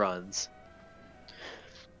as she runs.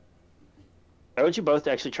 I want you both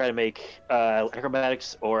to actually try to make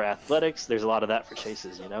acrobatics or athletics. There's a lot of that for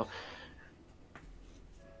chases, you know.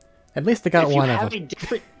 At least I got one of them.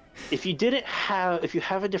 If you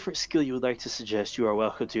have a different skill you would like to suggest, you are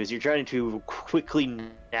welcome to. As you're trying to quickly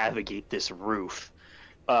navigate this roof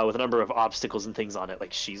with a number of obstacles and things on it,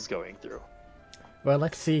 like she's going through. Well,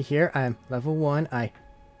 let's see here. I'm level 1. I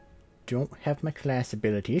don't have my class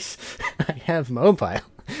abilities. I have mobile.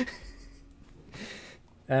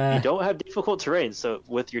 You don't have difficult terrain, so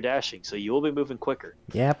with your dashing, so you will be moving quicker.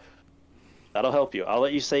 Yep. That'll help you. I'll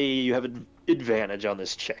let you say you have an advantage on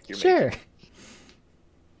this check you're making. Sure.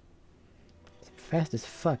 Fast as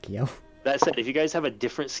fuck, yo. That said, if you guys have a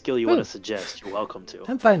different skill you want to suggest, you're welcome to.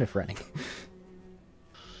 I'm fine with running.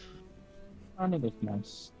 Running is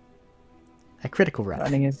nice. A critical run.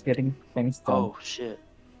 Running is getting things done. Oh, shit.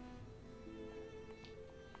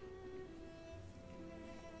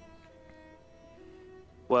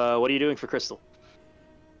 Well, what are you doing for Crystal?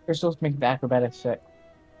 Crystal's making the acrobatics check.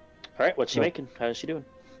 All right, what's she making? How's she doing?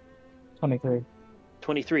 23.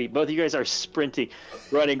 23. Both of you guys are sprinting,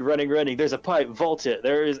 running. There's a pipe, vault it.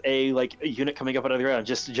 There is a unit coming up out of the ground.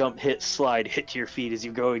 Just jump, hit, slide, hit to your feet as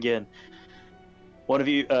you go again. One of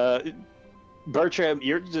you, Bertram,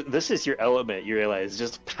 this is your element. You realize,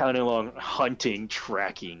 just pounding along, hunting,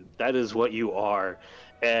 tracking. That is what you are,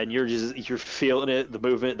 and you're feeling it, the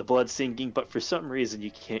movement, the blood sinking. But for some reason,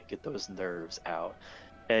 you can't get those nerves out.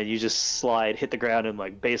 And you just slide, hit the ground, and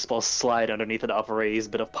like baseball slide underneath an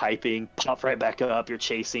upraised bit of piping, pop right back up. You're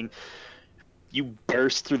chasing. You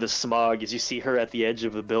burst through the smog as you see her at the edge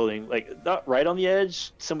of the building, like not right on the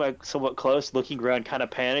edge, somewhat close, looking around, kind of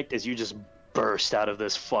panicked as you just burst out of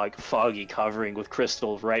this foggy covering with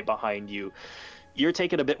Crystal right behind you. You're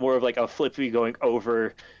taking a bit more of like a flippy going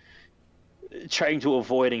over, trying to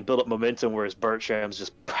avoid and build up momentum, whereas Bertram's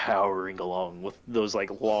just powering along with those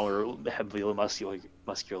like longer, heavily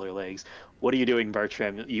muscular legs. What are you doing,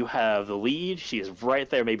 Bertram? You have the lead. She is right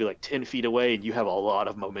there, maybe like 10 feet away, and you have a lot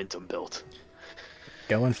of momentum built.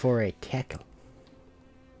 Going for a tackle.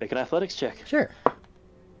 Make an athletics check. Sure.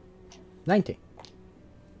 19.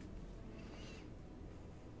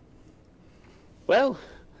 Well,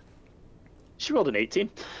 she rolled an 18.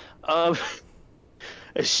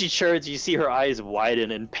 As she charges, you see her eyes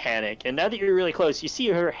widen in panic. And now that you're really close, you see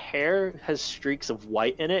her hair has streaks of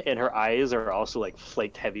white in it, and her eyes are also like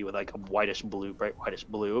flaked heavy with like a whitish blue, bright whitish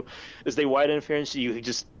blue. As they widen in fear, you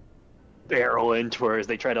just barrel into her as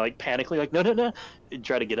they try to like panically like no, and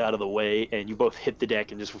try to get out of the way. And you both hit the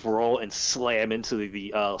deck and just roll and slam into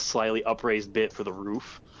the slightly upraised bit for the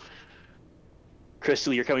roof.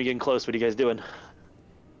 Crystal, you're coming in close. What are you guys doing?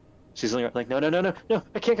 She's like, no,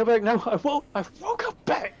 I can't come back. No, I won't come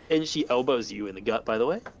back. And she elbows you in the gut, by the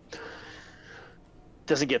way.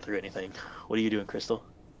 Doesn't get through anything. What are you doing, Crystal?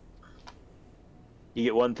 You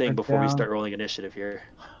get one thing before we start rolling initiative here.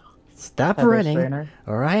 Stop running,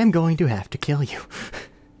 or I am going to have to kill you.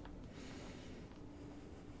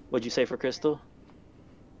 What'd you say for Crystal?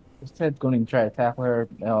 Instead, going to try to tackle her,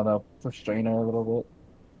 restrain her a little bit.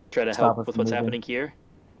 Try to help with what's happening here?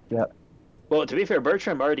 Yep. Well, to be fair,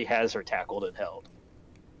 Bertram already has her tackled and held.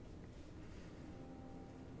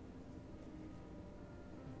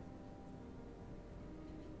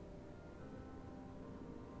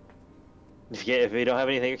 If we don't have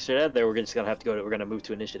anything extra to add there, we're just gonna have to we're gonna move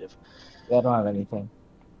to initiative. Yeah, I don't have anything.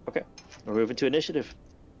 Okay, we're moving to initiative.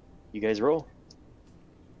 You guys roll.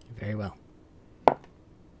 Very well.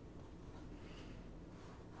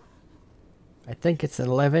 I think it's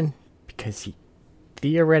 11 because he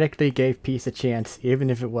theoretically gave peace a chance, even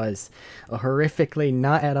if it was a horrifically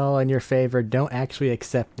not at all in your favor. Don't actually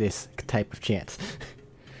accept this type of chance.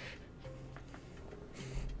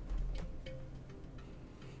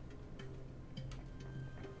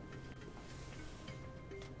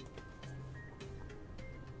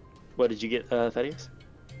 What did you get, Thaddeus?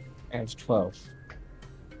 It's 12.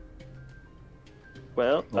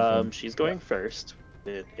 Well, Okay. she's going first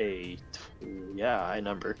with a high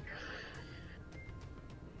number.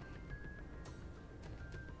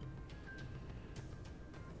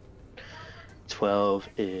 "12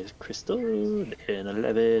 is Crystal, and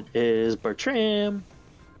 11 is Bertram."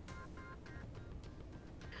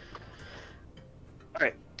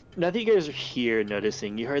 Alright, now that you guys are here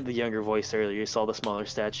noticing, you heard the younger voice earlier, you saw the smaller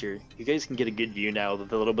stature, you guys can get a good view now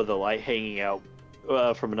with a little bit of the light hanging out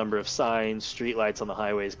from a number of signs, street lights on the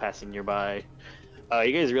highways passing nearby.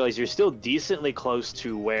 You guys realize you're still decently close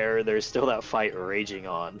to where there's still that fight raging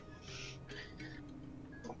on.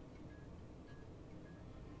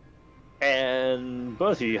 And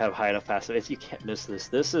both of you have high enough passive. If you can't miss this,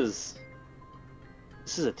 this is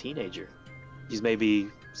a teenager. She's maybe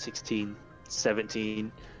 16,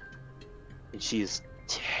 17, and she is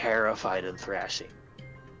terrified and thrashing.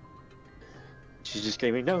 She's just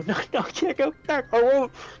screaming, "No, no, no, I can't go back! I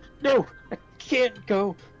won't! No, I can't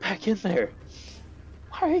go back in there!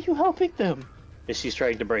 Why are you helping them?" And she's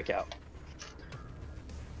trying to break out.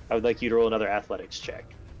 I would like you to roll another athletics check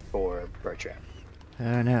for Bertram.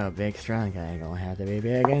 Oh no, big strong guy gonna have to be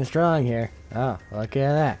big and strong here. Oh, look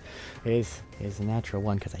at that. He's a natural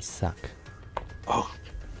one because I suck. Oh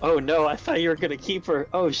no, I thought you were gonna keep her.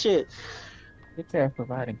 Oh shit. It's there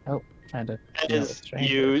providing help, trying to.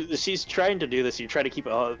 She's trying to do this. You try to keep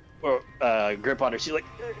a grip on her. She like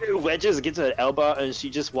wedges, gets an elbow, and she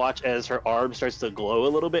just watch as her arm starts to glow a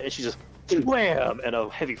little bit, and she just wham, and a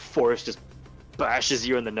heavy force just bashes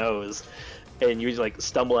you in the nose, and you like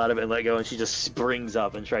stumble out of it and let go, and she just springs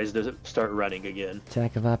up and tries to start running again.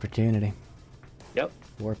 Attack of opportunity. Yep.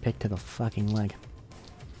 War pick to the fucking leg.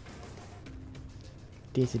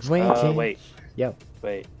 Disadvantage. Wait. Yo.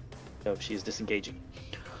 Wait. No, she's disengaging.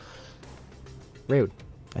 Rude.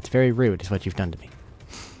 That's very rude, is what you've done to me.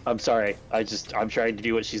 I'm sorry. I'm trying to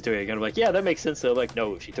do what she's doing, and I'm like, yeah, that makes sense. So like,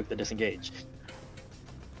 no, she took the disengage.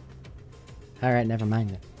 Alright, never mind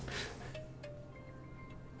then.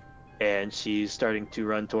 And she's starting to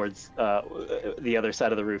run towards the other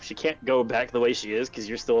side of the roof. She can't go back the way she is because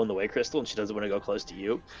you're still in the way, Crystal, and she doesn't want to go close to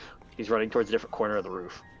you. She's running towards a different corner of the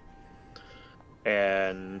roof.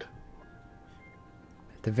 And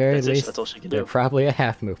at the very least, that's all she can they're do. probably a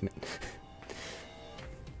half movement.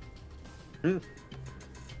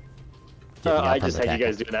 I just had you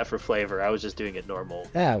guys doing that for flavor. I was just doing it normal.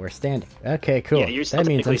 Ah, we're standing. Okay, cool. Yeah, you're still that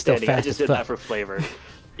means I'm technically still standing. fast I just as did fuck. that for flavor.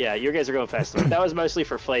 Yeah, you guys are going fast. That was mostly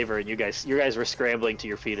for flavor, and you guys were scrambling to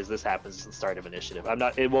your feet as this happens at the start of initiative.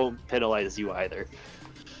 It won't penalize you either.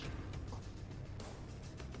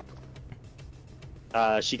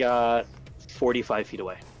 She got 45 feet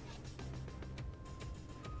away.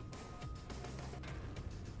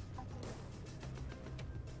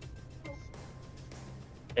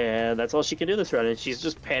 And that's all she can do this round, and she's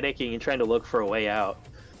just panicking and trying to look for a way out.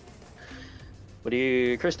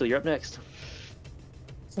 Crystal, you're up next.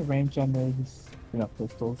 What's the range on these,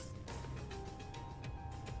 pistols?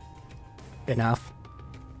 Enough.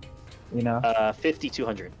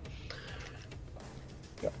 5,200.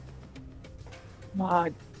 Come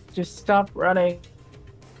on, just stop running.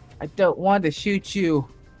 I don't want to shoot you.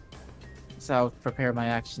 So I'll prepare my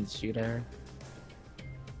action to shoot her.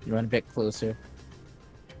 You run a bit closer.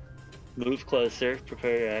 Move closer.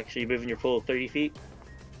 Prepare your action. You moving your full 30 feet?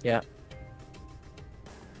 Yeah.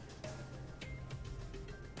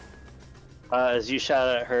 As you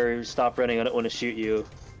shout at her, "Stop running, I don't want to shoot you."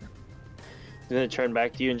 She's gonna turn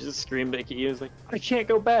back to you and just scream back at you. It's like, "I can't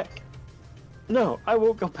go back. No, I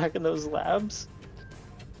won't go back in those labs."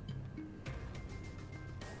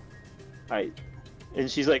 And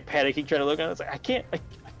she's like panicking, trying to look at it. It's like, I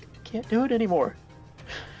can't do it anymore.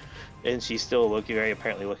 And she's still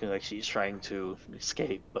apparently looking like she's trying to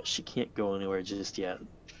escape, but she can't go anywhere just yet.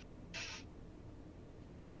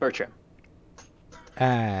 Bertram.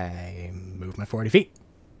 I move my 40 feet.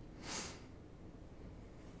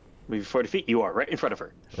 Move 40 feet. You are right in front of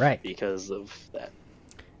her. Right. Because of that.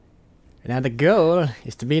 Now the goal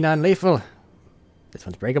is to be non-lethal. This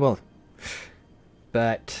one's breakable.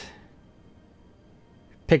 But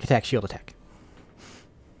Pick attack, shield attack.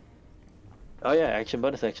 Oh yeah, action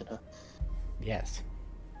bonus action, huh? Yes.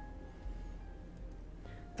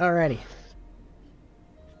 Alrighty.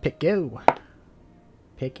 Pick go.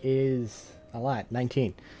 Pick is a lot.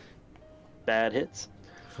 19. Bad hits.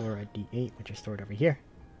 For a d8, which is stored over here.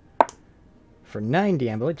 For 9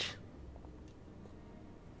 damage.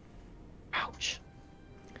 Ouch.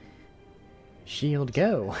 Shield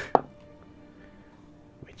go.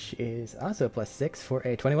 Which is also plus 6 for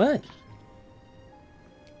a 21.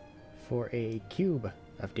 For a cube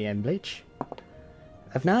of damage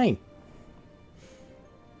of 9.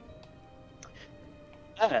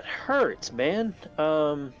 That hurts, man.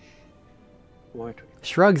 What?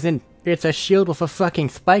 Shrugs and it's a shield with a fucking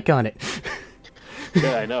spike on it.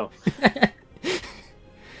 Yeah, I know.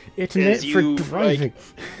 It's meant for driving.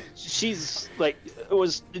 She's like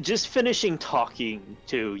was just finishing talking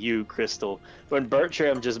to you, Crystal, when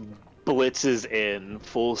Bertram just blitzes in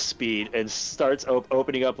full speed and starts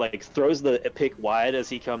opening up, like throws the pick wide as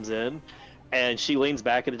he comes in, and she leans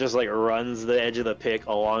back and just like runs the edge of the pick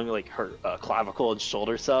along like her clavicle and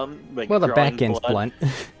shoulder some. Like, well, the drawing back end's blood. blunt.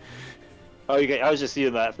 Oh, okay. I was just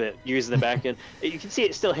seeing that bit, using the back end. You can see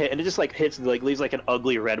it still hit, and it just like hits, and like leaves like an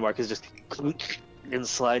ugly red mark. It's just and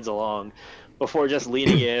slides along before just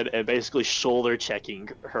leaning in and basically shoulder checking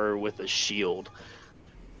her with a shield.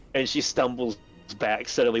 And she stumbles back,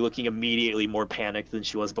 suddenly looking immediately more panicked than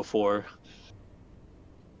she was before.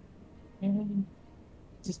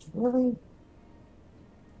 Just really,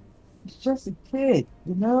 it's just a kid,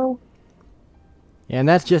 you know? And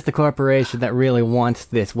that's just the corporation that really wants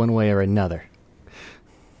this one way or another.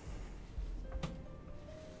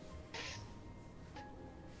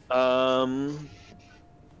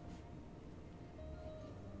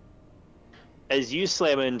 As you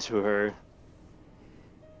slam into her,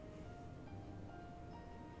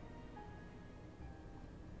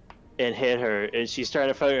 and hit her, and she's trying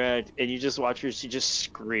to fight around, and you just watch her, she just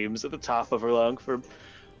screams at the top of her lung for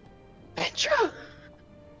Petra!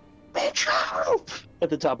 Petra! At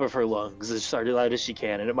the top of her lungs, as loud as she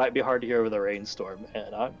can, and it might be hard to hear over the rainstorm,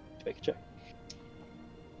 and I'm to make a check.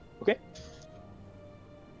 Okay.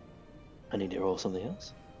 I need to roll something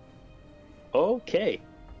else. Okay.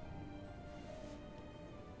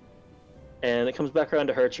 And it comes back around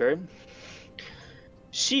to her turn.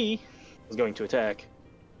 She is going to attack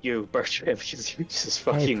you, Bertram, because you just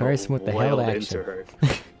fucking person with the held wailed action. into her.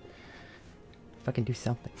 Fucking do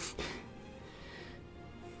something.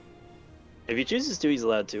 If he chooses to, he's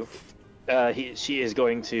allowed to. She is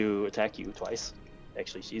going to attack you twice.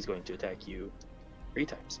 Actually, she's going to attack you 3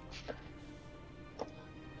 times.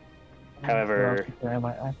 However, What am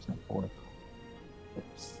I action for?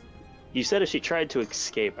 you said if she tried to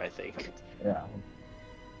escape, I think. Yeah.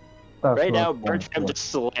 Right now, Bertram just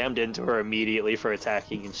slammed into her immediately for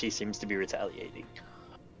attacking, and she seems to be retaliating.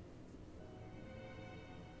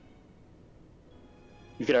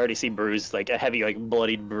 You can already see bruise, like a heavy, like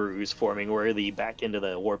bloodied bruise forming where the back end of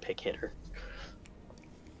the war pick hit her.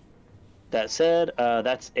 That said,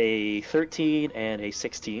 that's a 13 and a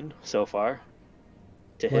 16 so far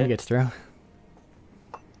to One hit. gets through.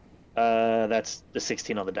 That's the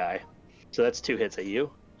 16 on the die. So that's 2 hits at you.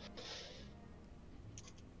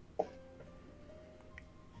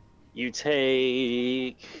 You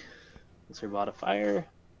take... What's her modifier?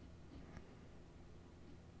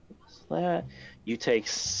 What's that? You take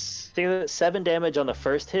 7 damage on the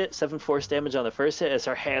first hit, 7 force damage on the first hit as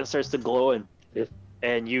her hand starts to glow,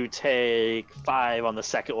 and you take 5 on the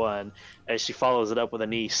second one as she follows it up with a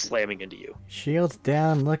knee slamming into you. Shields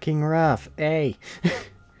down, looking rough. Hey.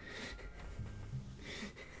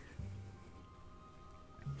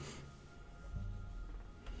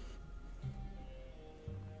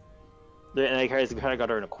 And I kind of got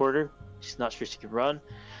her in a quarter. She's not sure she can run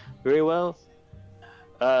very well.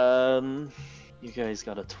 You guys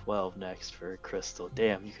got a 12 next for Crystal.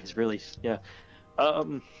 Damn, you guys really, yeah.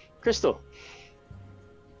 Crystal.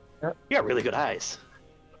 Yep. You got really good eyes.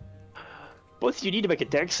 Both of you need to make a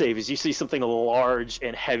dex save as you see something large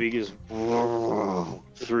and heavy just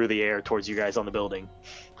through the air towards you guys on the building.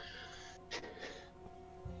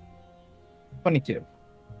 22.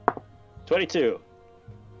 22.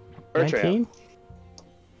 Bertram. 19?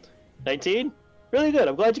 19? Really good.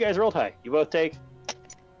 I'm glad you guys rolled high. You both take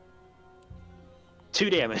 2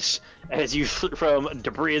 damage as you from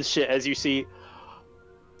debris and shit as you see.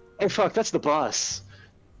 Oh fuck, that's the bus.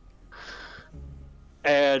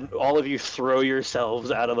 And all of you throw yourselves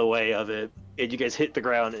out of the way of it, and you guys hit the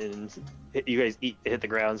ground and hit the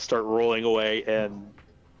ground, start rolling away, and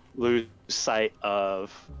lose sight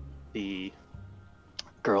of the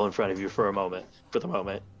girl in front of you for the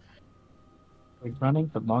moment. We're running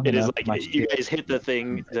for long It is enough. like My you guys hit the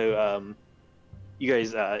thing. You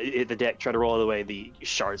guys hit the deck, try to roll away the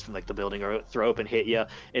shards from like the building or throw up and hit you,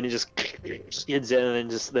 and it just skids in, and then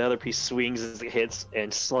just the other piece swings as it hits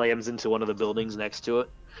and slams into one of the buildings next to it.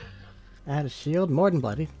 I had a shield, more than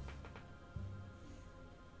bloody.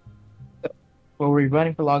 Were we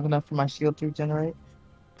running for long enough for my shield to regenerate?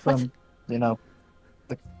 What? From, the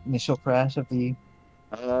initial crash of the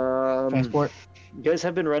transport? You guys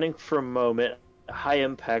have been running for a moment. High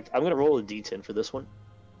impact. I'm gonna roll a D10 for this one.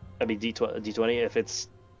 I mean D20. If it's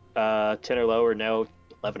 10 or lower, no.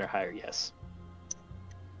 11 or higher, yes.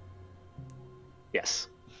 Yes,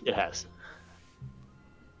 it has.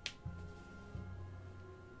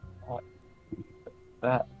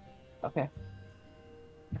 That. Okay.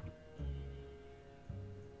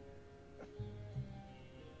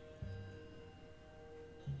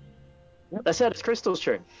 That's it. It's Crystal's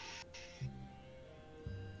turn.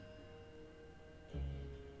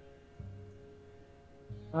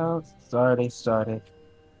 Oh, it's already started.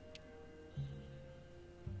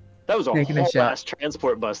 That was a Taking a whole shot. ass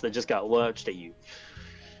transport bus that just got launched at you.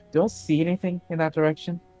 Don't see anything in that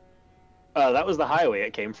direction. That was the highway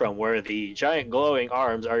it came from, where the giant glowing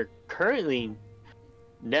arms are currently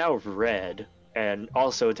now red and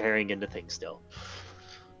also tearing into things still.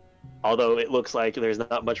 Although it looks like there's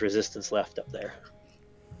not much resistance left up there.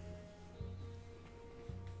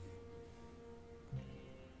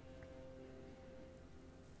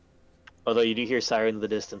 Although you do hear sirens in the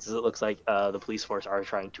distance, as it looks like the police force are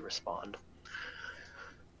trying to respond.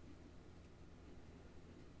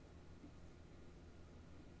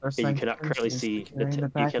 First You thing cannot first currently is see securing the you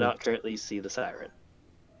package. cannot currently see the siren.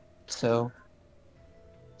 So,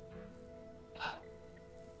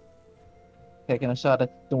 taking a shot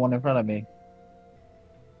at the one in front of me.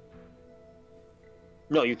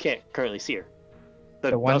 No, you can't currently see her.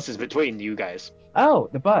 The The one- bus is between you guys. Oh,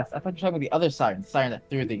 the bus. I thought you were talking about the other siren. The siren that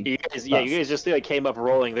threw the. You guys, bus. you guys just like came up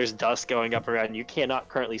rolling. There's dust going up around. You cannot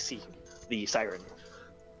currently see the siren.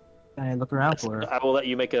 And I look around for her. I will let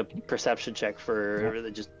you make a perception check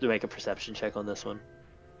just to make a perception check on this one.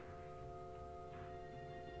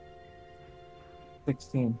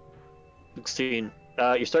 16. 16.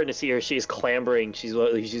 You're starting to see her. She's clambering. She's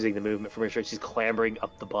using the movement from her shirt. She's clambering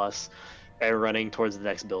up the bus and running towards the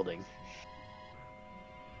next building.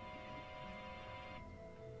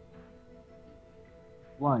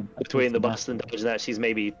 One. Between the bus and dodge that, she's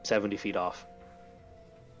maybe 70 feet off.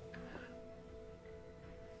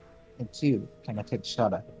 And two. Can I take a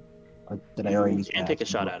shot at her? Or did I already use You can my take a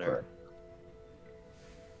action shot to at look her. for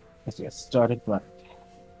Let's get started running.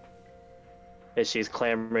 As she's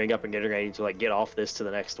clambering up and getting ready to like get off this to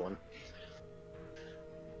the next one.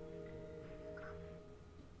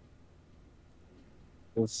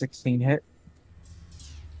 It was 16 hit.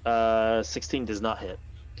 16 does not hit.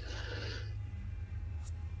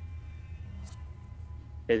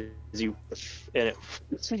 As you and it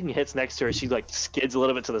hits next to her, she like skids a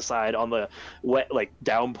little bit to the side on the wet like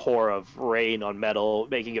downpour of rain on metal,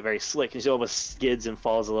 making it very slick, and she almost skids and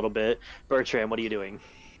falls a little bit. Bertram, what are you doing?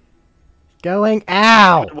 Going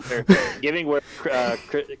ow! Giving where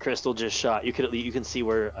Crystal just shot, you can see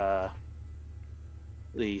where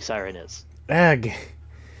the siren is. Ugh.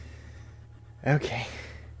 Okay.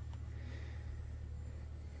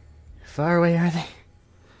 Far away are they?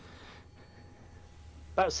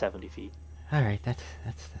 About 70 feet. All right, that's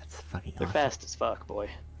fucking They're awesome. fast as fuck, boy.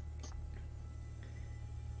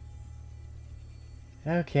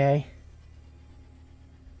 Okay.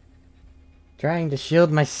 Trying to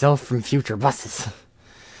shield myself from future buses.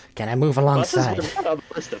 Can I move alongside? Buses were not on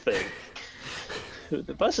the list of things.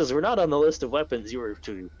 The buses were not on the list of weapons you were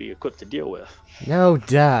to be equipped to deal with. No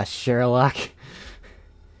duh, Sherlock.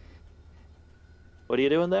 What are you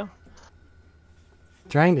doing though?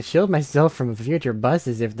 Trying to shield myself from future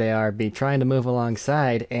buses if they are be trying to move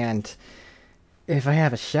alongside, and if I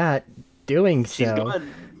have a shot doing She's so.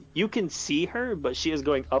 going. You can see her, but she is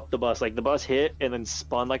going up the bus. Like the bus hit and then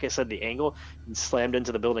spun, like I said, the angle and slammed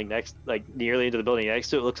into the building next, like nearly into the building next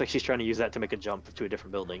to it. It looks like she's trying to use that to make a jump to a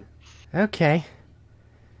different building. Okay.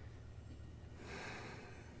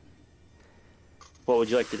 What would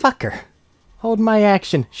you like to do? Fuck her. Hold my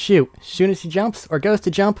action. Shoot. Soon as he jumps or goes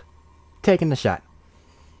to jump, taking the shot.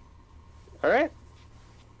 All right.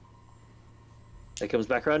 That comes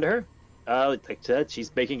back around to her. Like I said,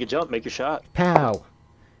 she's making a jump. Make your shot. Pow.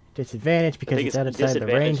 Disadvantage I because think it's a outside the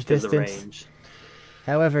disadvantage range because of the distance. range.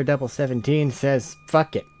 However, double 17 says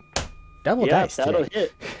fuck it. Double Yeah, dice. that'll today.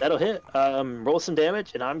 hit. That'll hit. Roll some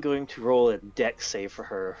damage, and I'm going to roll a dex save for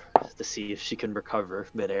her to see if she can recover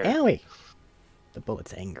midair. Owie. The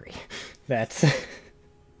bullet's angry. That's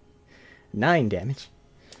 9 damage.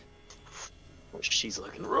 She's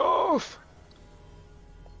looking rough.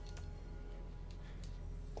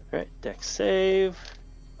 Alright, dex save.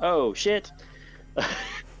 Oh, shit.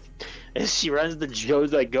 As she runs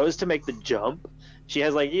goes to make the jump, she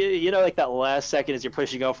has like, you know, like that last second as you're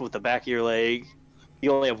pushing off with the back of your leg.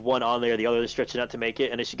 You only have one on there, the other is stretching out to make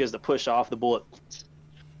it, and as she goes to push off, the bullet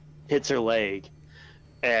hits her leg.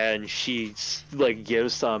 And she like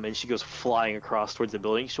gives some, and she goes flying across towards the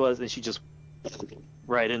building she was, and she just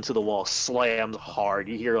right into the wall, slams hard.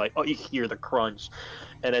 You hear like, you hear the crunch,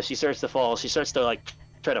 and as she starts to fall, she starts to like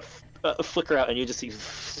try to flicker out, and you just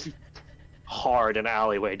see hard an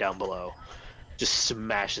alleyway down below, just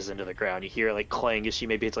smashes into the ground. You hear like clang as she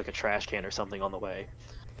maybe hits like a trash can or something on the way,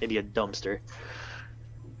 maybe a dumpster.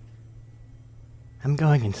 I'm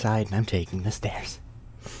going inside and I'm taking the stairs.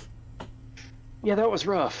 Yeah, that was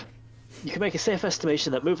rough. You can make a safe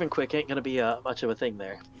estimation that moving quick ain't gonna be much of a thing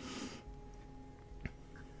there.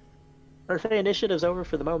 I'd say initiative's over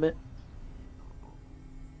for the moment.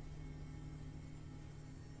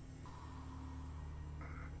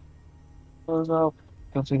 I'll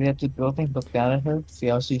go to the edge of the building, look down at her, see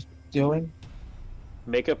how she's doing.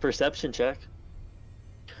 Make a perception check.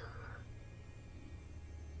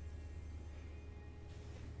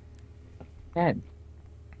 And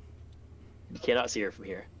You cannot see her from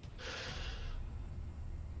here.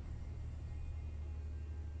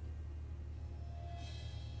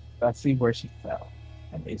 let's see where she fell.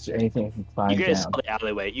 And is there anything I can find You guys down? saw the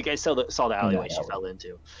alleyway. You guys saw the alleyway she alleyway. fell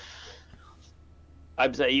into.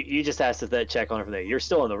 I'm saying you just asked if that check on her from there. You're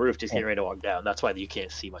still on the roof, just getting ready to walk down. That's why you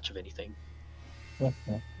can't see much of anything. Yeah.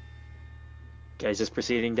 Guys, just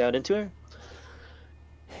proceeding down into her.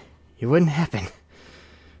 You wouldn't happen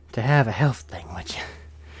to have a health thing, would you?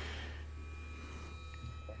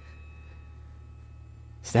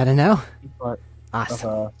 Is that a no? But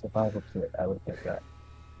Awesome. survival kit, I would take that.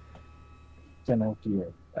 General gear,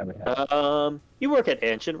 I would have. You work at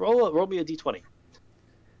Anshin. Roll me a d20.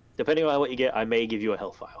 Depending on what you get, I may give you a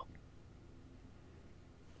health file.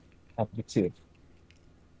 Have the 2.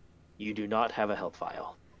 You do not have a health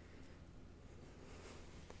file.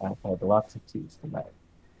 I've had lots of 2s tonight.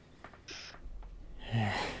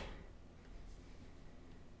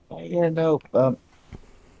 Yeah, no,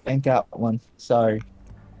 ain't got one. Sorry.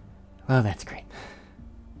 Well, that's great.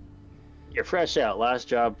 You're fresh out. Last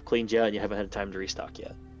job cleaned you out, and you haven't had time to restock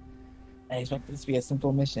yet. I expect this to be a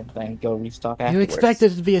simple mission, then go restock You afterwards.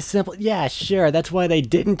 expected it to be a simple... Yeah, sure. That's why they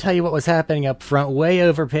didn't tell you what was happening up front, way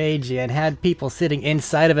overpaid you, and had people sitting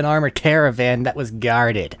inside of an armored caravan that was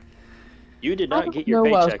guarded. You did I not don't get your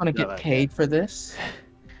know I was paycheck. going to get paid for this.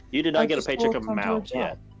 You did not I get a just paycheck will come to a amount job.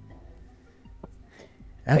 yet.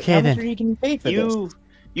 Okay, How much are then. you getting paid for this?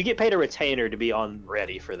 You get paid a retainer to be on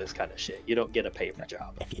ready for this kind of shit. You don't get a paper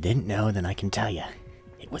job. If you didn't know, then I can tell you.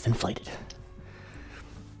 It was inflated.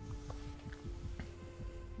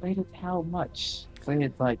 Inflated how much?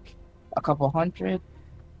 Inflated like a couple hundred?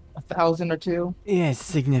 1,000 or 2? Yeah,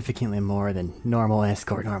 significantly more than normal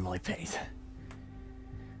escort normally pays.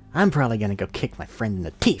 I'm probably gonna go kick my friend in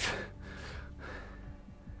the teeth.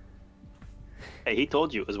 Hey, he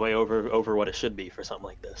told you it was way over what it should be for something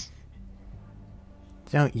like this.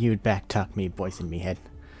 Don't you backtalk me, voice in me head.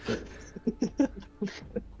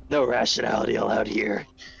 No rationality allowed here.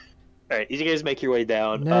 Alright, you guys make your way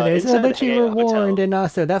down. No, there's inside but the you were Hangout Hotel. warned, and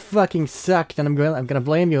also that fucking sucked, and I'm gonna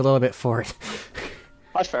blame you a little bit for it.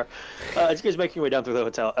 That's fair. As you guys make your way down through the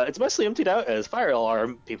hotel, it's mostly emptied out as fire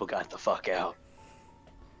alarm people got the fuck out.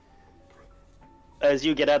 As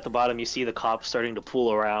you get at the bottom, you see the cops starting to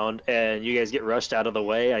pool around, and you guys get rushed out of the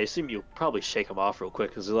way. I assume you probably shake them off real quick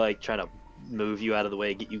because they're like trying to move you out of the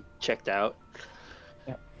way, get you checked out.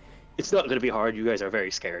 Yeah. It's not going to be hard. You guys are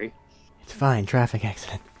very scary. It's fine, traffic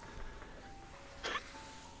accident.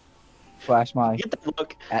 Flash my You get the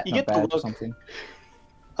look. at You my get the badge or look something.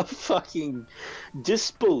 of fucking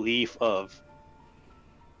disbelief of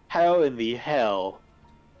how in the hell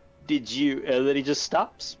did you? And then he just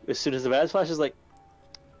stops as soon as the badge flashes. Like,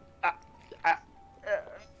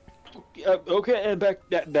 okay, and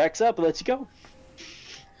backs up and lets you go.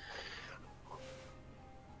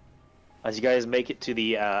 As you guys make it to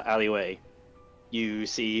the alleyway, you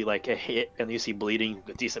see like a hit, and you see bleeding,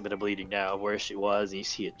 a decent bit of bleeding now where she was, and you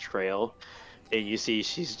see a trail, and you see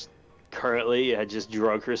she's currently had just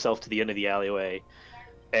drug herself to the end of the alleyway,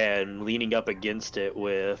 and leaning up against it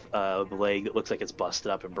with a leg that looks like it's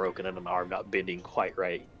busted up and broken, and an arm not bending quite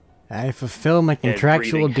right. I fulfill my And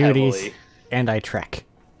contractual breathing duties, heavily. and I trek.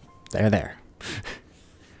 There.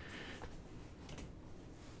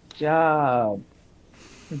 Job.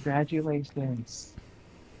 Congratulations.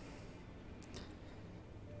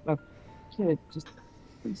 Look, Kid, just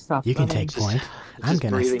please stop You can running. take point. I'm just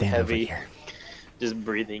gonna breathing stand over heavy. here. Just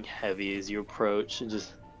breathing heavy as you approach and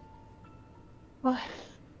just. Why?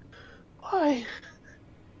 Why?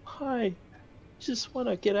 Why? Just want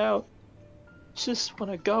to get out. Just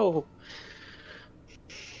want to go.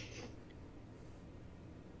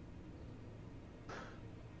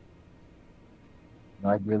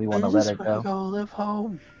 I really I want to let just her want to go. go live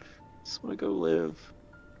home. Just want to go live.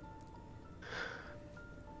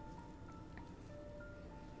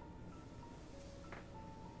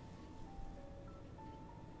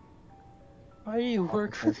 Why do you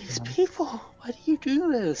work for these people? Why do you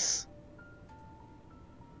do this?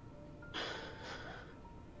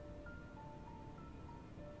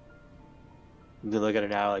 You look at her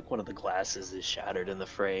now, like one of the glasses is shattered in the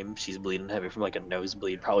frame. She's bleeding heavy from like a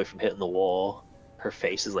nosebleed, probably from hitting the wall. Her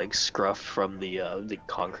face is like scruffed from the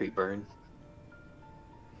concrete burn.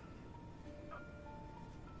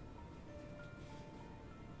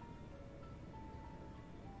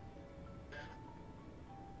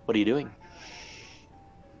 What are you doing?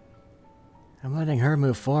 I'm letting her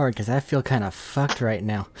move forward because I feel kind of fucked right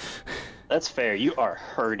now. That's fair. You are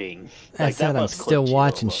hurting. I Like, said that I'm must still clipped you,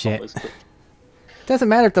 watching almost shit. clipped. Doesn't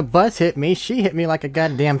matter if the bus hit me. She hit me like a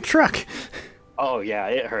goddamn truck. Oh yeah,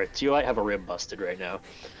 it hurts. You might have a rib busted right now.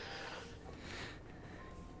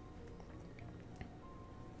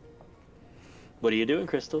 What are you doing,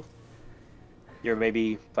 Crystal? You're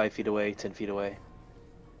maybe 5 feet away, 10 feet away.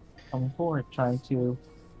 Coming forward, trying to,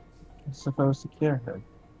 I suppose, secure her.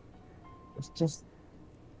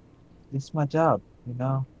 It's my job, you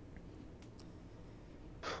know?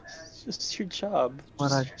 It's just your job. What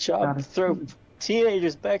Just I your job gotta to throw do.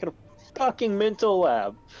 teenagers back in a fucking mental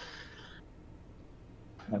lab.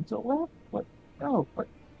 Mental lab? What? No, but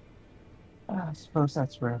I suppose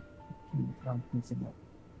that's where I'm using it.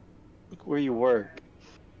 Look where you work.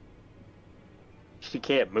 She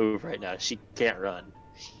can't move right now. She can't run.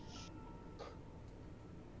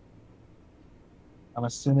 I'm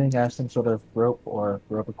assuming I have some sort of rope or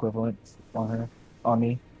rope equivalent on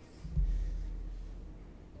me.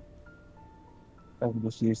 I can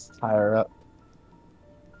just use to tie her up.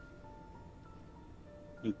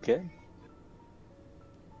 You can.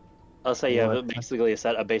 I'll say you have basically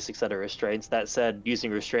a basic set of restraints. That said,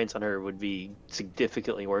 using restraints on her would be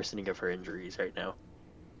significantly worsening of her injuries right now.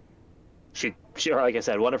 She, like I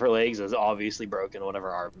said, one of her legs is obviously broken. One of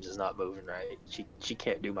her arms is not moving right. She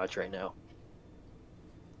can't do much right now.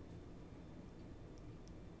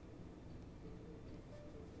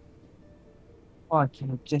 Oh, can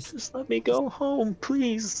you Just let me go home,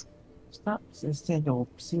 please. stop insisting you'll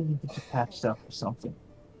see me get you patched up or something?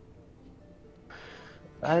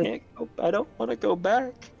 I don't want to go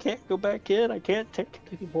back. Can't go back in. I can't take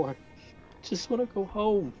it anymore. Just want to go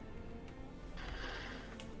home.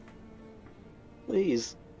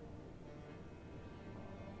 Please.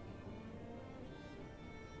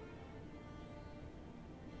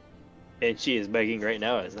 And she is begging right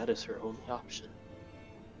now as that is her only option.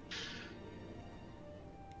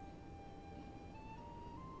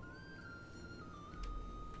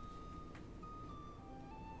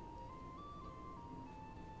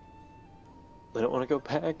 I don't want to go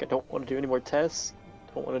back. I don't want to do any more tests.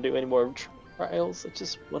 I don't want to do any more trials. I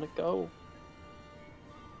just want to go.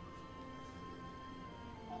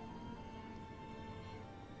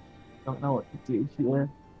 Don't know what to do here.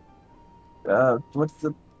 What's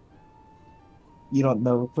the? You don't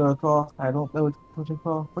know the protocol. I don't know the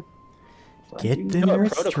protocol. What do I Get do? You them know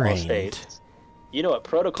what protocol restrained. states. You know what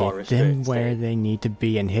protocol Get them restraints where state. they need to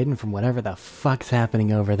be and hidden from whatever the fuck's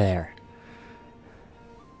happening over there.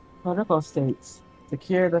 Protocol states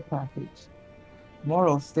secure the package.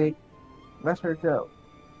 Moral state, let her go.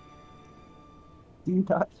 Do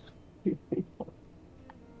not.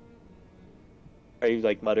 Are you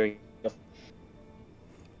like muttering?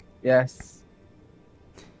 Yes.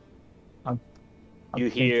 You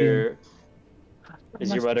thinking, hear, what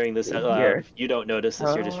as am I you're muttering this out supposed to do loud, here? you don't notice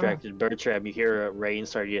as you're distracted. Bertram, you hear a rain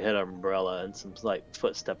starting to hit an umbrella and some like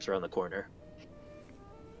footsteps around the corner.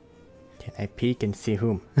 Can I peek and see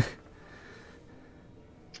whom?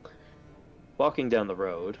 Walking down the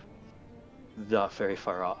road, not very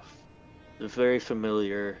far off, a very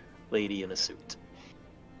familiar lady in a suit.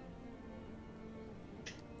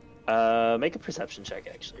 Make a perception check,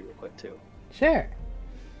 actually, real quick, too. Sure.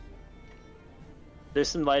 There's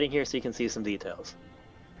some lighting here so you can see some details.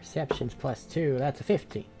 Perception's +2, that's a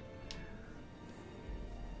 15.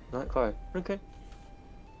 Not quite. Okay.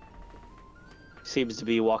 Seems to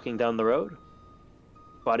be walking down the road.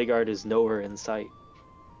 Bodyguard is nowhere in sight.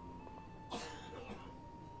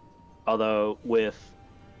 Although, with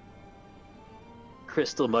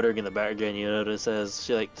Crystal muttering in the background, you notice as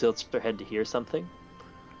she like tilts her head to hear something.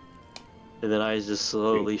 And then eyes just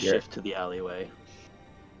slowly shift to the alleyway.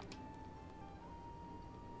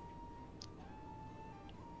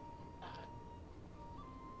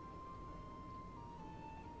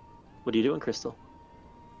 What are you doing, Crystal?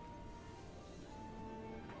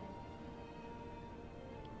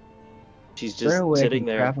 She's just sitting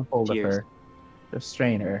there. Grab a hold of tears. her,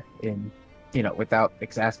 restrain her, without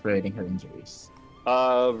exasperating her injuries.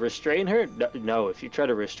 Restrain her? No, if you try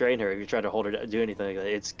to restrain her, if you try to hold her down, do anything like that,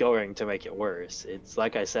 it's going to make it worse. It's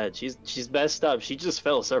like I said, she's messed up. She just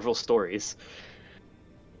fell several stories.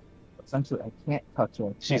 Essentially, I can't touch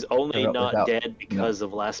her. She's only not dead because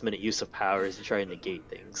of last minute use of powers to try and negate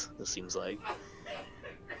things, it seems like.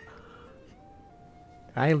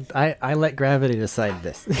 I let gravity decide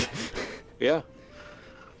this. Yeah.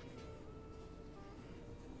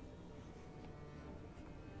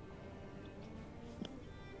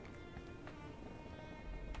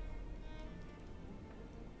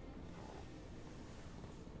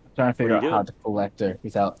 Trying to figure out how to collect her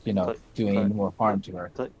without, doing any more harm to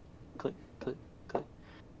her. Click, click, click, click.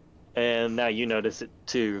 And now you notice it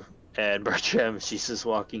too. And Bertram, she's just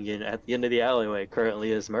walking in at the end of the alleyway,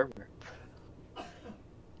 currently is Murmur.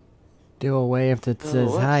 Do a wave that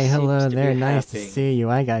says, "Hi, hello there, nice to see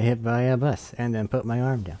you. I got hit by a bus," and then put my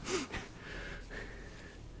arm down.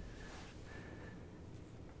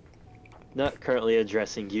 Not currently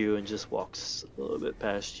addressing you and just walks a little bit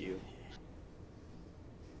past you.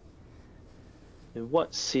 And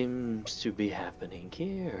what seems to be happening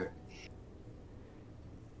here?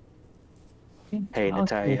 Hey,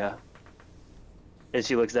 Natalia. And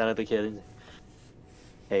she looks down at the kid and,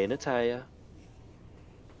 "Hey, Natalia."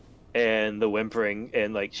 And the whimpering,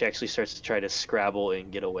 and like she actually starts to try to scrabble and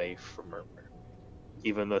get away from Murmur,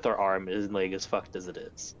 even with her arm and leg as fucked as it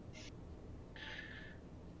is.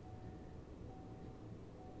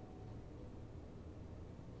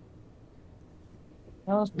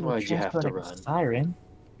 Why'd you have to run? Siren.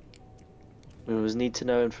 It was need to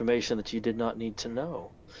know information that you did not need to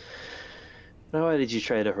know. Now, why did you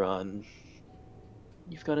try to run?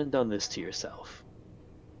 You've gone and done this to yourself.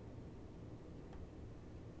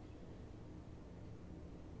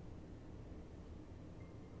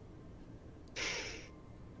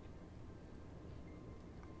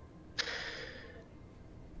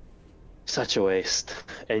 Such a waste.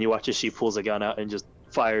 And you watch as she pulls a gun out and just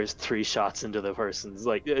fires 3 shots into the person's,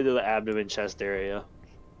 like, into the abdomen chest area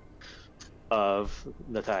of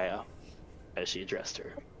Natalia as she addressed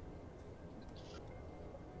her.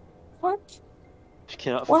 What? She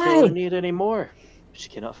cannot fulfill what we need anymore. She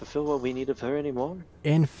cannot fulfill what we need of her anymore.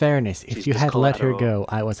 In fairness, if you had let her go,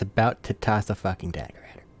 I was about to toss a fucking dagger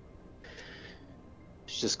at her.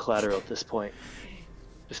 She's just collateral at this point.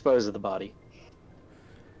 Dispose of the body.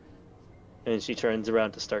 And she turns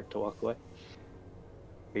around to start to walk away.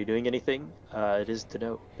 Are you doing anything? It is to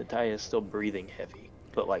note, Natalia is still breathing heavy,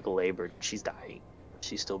 but like labored. She's dying.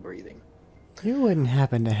 She's still breathing. You wouldn't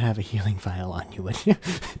happen to have a healing vial on you, would you?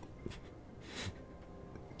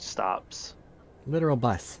 Stops. Literal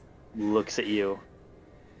bus. Looks at you.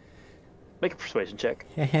 Make a persuasion check.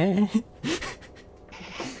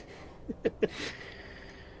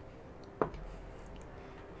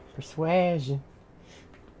 Persuasion.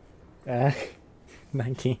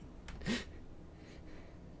 19.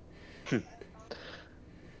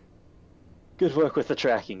 Good work with the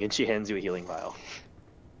tracking, and she hands you a healing vial.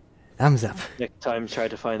 Thumbs up. Next time, try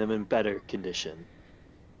to find them in better condition.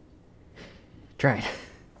 Tried.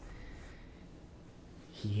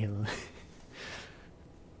 Heal.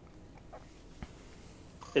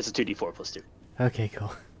 It's a 2d4 plus 2. Okay,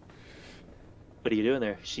 cool. What are you doing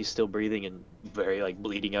there? She's still breathing and very, like,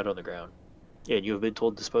 bleeding out on the ground. And you have been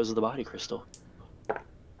told to dispose of the body, Crystal.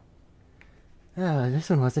 Oh,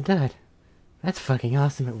 this one wasn't dead. That's fucking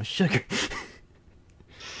awesome. It was sugar.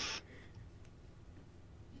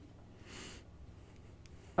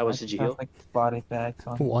 How much did you heal? Like body bags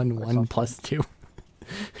on 1 plus 2.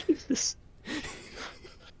 Jesus.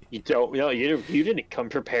 You didn't come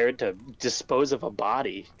prepared to dispose of a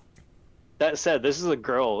body. That said, this is a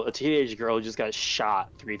girl, a teenage girl who just got shot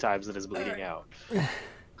 3 times and is bleeding out.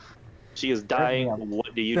 She is dying.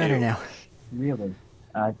 What do you do? Better now. Really?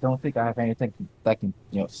 I don't think I have anything that can,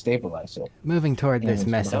 stabilize it. Moving toward this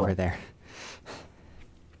mess over there.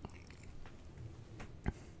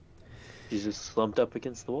 She's just slumped up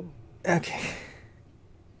against the wall. Okay.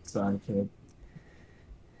 Sorry, kid.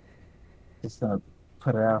 Just gonna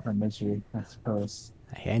put her out of her misery, I suppose.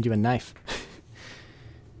 I hand you a knife.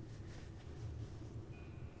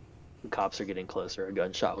 The cops are getting closer. A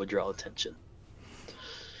gunshot would draw attention.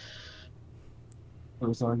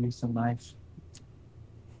 Goes on, use some knife.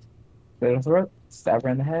 Slit her throat, stab her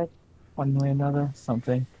in the head, one way or another,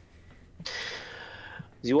 something.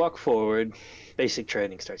 As you walk forward, basic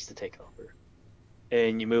training starts to take over,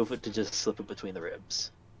 and you move it to just slip it between the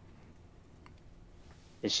ribs.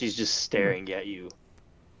 And she's just staring at you,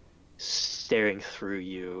 staring through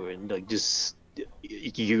you, and like just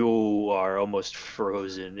you are almost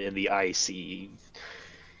frozen in the icy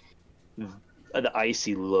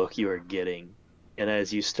look you are getting. And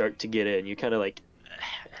as you start to get in, you kind of like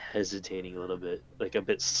hesitating a little bit, like a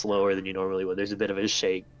bit slower than you normally would. There's a bit of a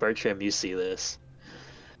shake. Bertram, you see this.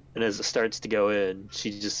 And as it starts to go in,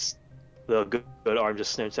 the good arm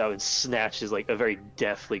just snaps out and snatches like a very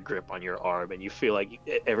deathly grip on your arm, and you feel like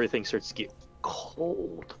everything starts to get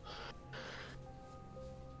cold.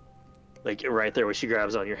 Like right there where she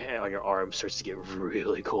grabs on your hand, on your arm, starts to get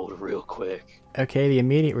really cold real quick. Okay, the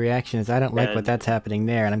immediate reaction is I don't like what that's happening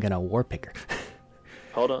there, and I'm gonna war pick her.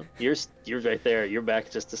 Hold on, you're right there. You're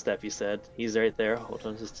back just a step. You said he's right there. Hold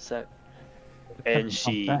on just a sec. And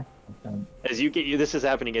she, this is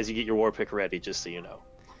happening as you get your war pick ready, just so you know.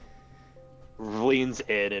 Leans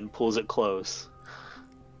in and pulls it close,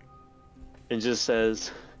 and just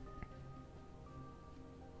says,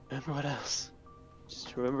 "Remember what else?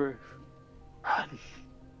 Just remember, run.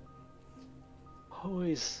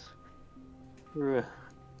 Always run."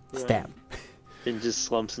 Stab. And just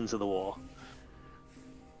slumps into the wall.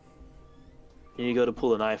 And you go to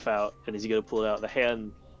pull the knife out, and as you go to pull it out, the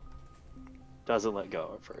hand doesn't let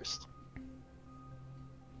go at first.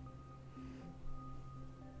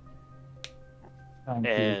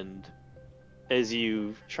 And as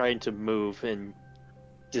you trying to move and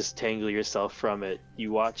disentangle yourself from it,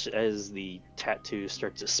 you watch as the tattoo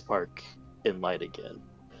starts to spark in light again.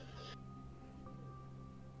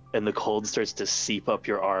 And the cold starts to seep up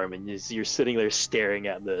your arm, and as you're sitting there staring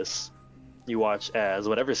at this, you watch as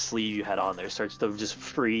whatever sleeve you had on there starts to just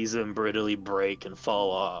freeze and brittly break and fall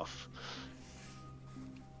off.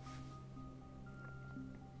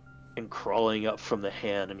 And crawling up from the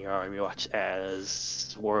hand in your arm, you watch as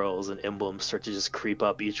swirls and emblems start to just creep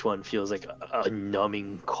up. Each one feels like a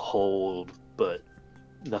numbing cold, but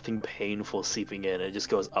nothing painful seeping in. It just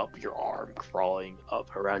goes up your arm, crawling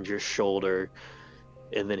up around your shoulder,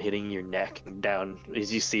 and then hitting your neck and down.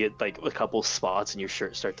 As you see it, like a couple spots in your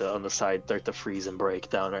shirt start to, on the side, start to freeze and break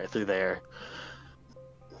down right through there.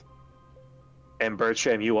 And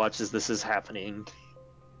Bertram, you watch as this is happening.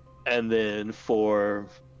 And then for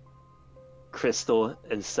Crystal,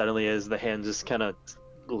 and suddenly as the hand just kind of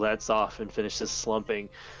lets off and finishes slumping,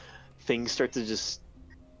 things start to just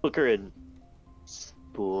flicker and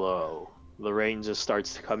slow. The rain just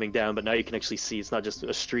starts coming down, but now you can actually see it's not just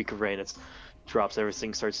a streak of rain, it's drops.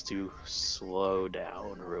 Everything starts to slow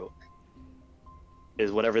down real.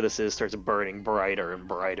 Is whatever this is starts burning brighter and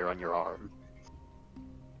brighter on your arm.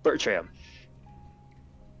 Bertram,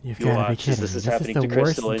 You've got to be kidding. This is This happening is to the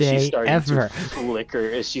Crystal, worst and she's day starting ever. to flicker.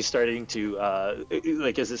 As she's starting to,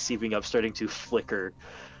 like as it's seeping up, starting to flicker,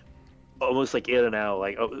 almost like in and out,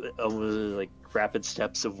 like almost like rapid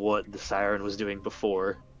steps of what the siren was doing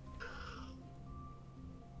before.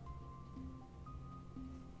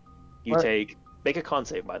 You make a con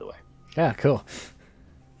save, by the way. Ah, cool.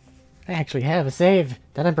 I actually have a save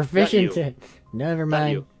that I'm proficient in. Never Not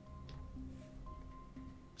mind. you.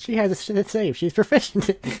 She has a save. She's proficient.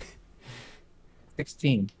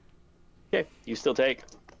 16. Okay, you still take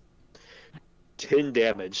 10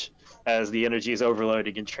 damage as the energy is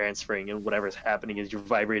overloading and transferring, and whatever's happening is you're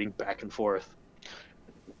vibrating back and forth.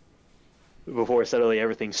 Before suddenly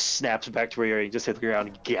everything snaps back to where you're, you just hit the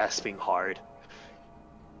ground gasping hard.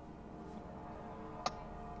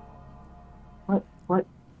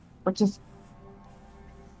 What just...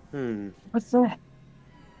 What's that?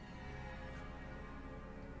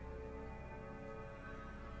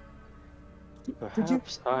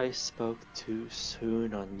 Perhaps I spoke too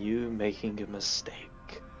soon on you making a mistake.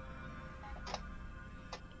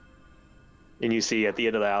 And you see at the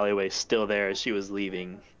end of the alleyway, still there as she was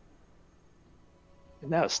leaving.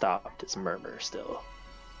 And now stopped, its murmur still.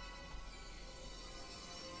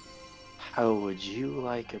 How would you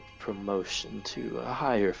like a promotion to a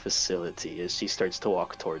higher facility as she starts to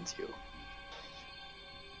walk towards you?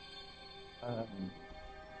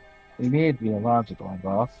 Immediately alarms are going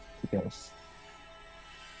off because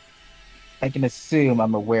I can assume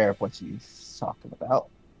I'm aware of what she's talking about.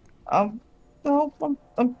 No,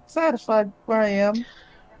 I'm satisfied where I am.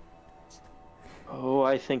 Oh,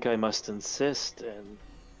 I think I must insist, and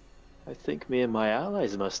I think me and my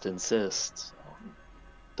allies must insist.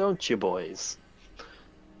 Don't you, boys?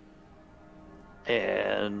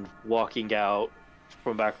 And walking out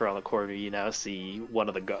from back around the corner, you now see one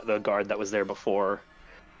of the guard that was there before,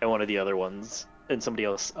 and one of the other ones, and somebody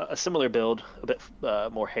else, a similar build, a bit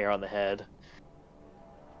more hair on the head,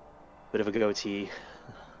 bit of a goatee,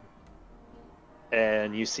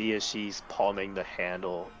 and you see as she's palming the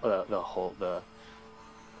handle, the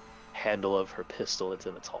handle of her pistol that's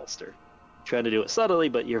in its holster, trying to do it subtly,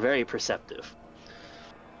 but you're very perceptive.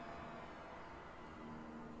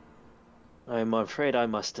 I'm afraid I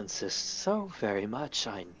must insist so very much.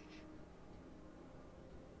 I'm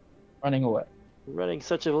Running away. running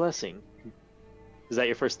such a blessing. Is that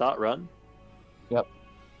your first thought, run? Yep.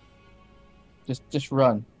 Just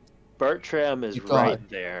run. Bertram is You're right gone.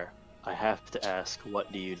 there. I have to ask,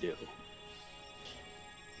 what do you do?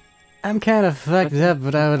 I'm kind of fucked up,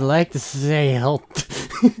 but I would like to say help.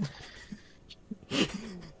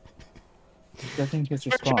 Judging his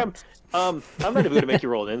Bertram, response. I'm not even going to make you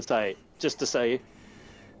roll an insight, just to say,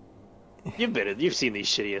 you've seen these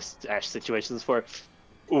shittiest Ash situations before.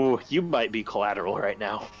 Ooh, you might be collateral right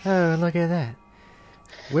now. Oh, look at that.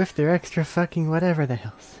 With their extra fucking whatever the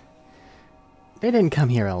hells. They didn't come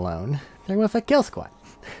here alone. They're with a kill squad.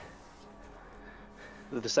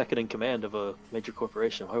 They're the second in command of a major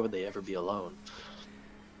corporation. Why would they ever be alone?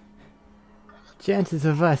 Chances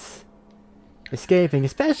of us escaping,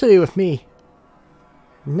 especially with me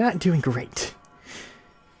not doing great,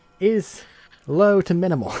 is low to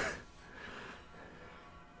minimal.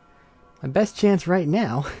 My best chance right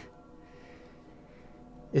now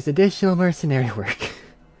is additional mercenary work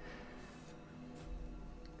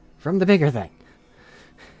from the bigger thing.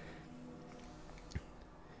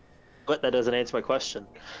 But that doesn't answer my question.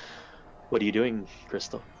 What are you doing,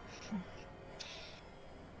 Crystal?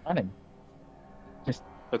 Running.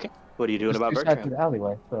 Okay. What are you doing Just about two sides of Bertram? the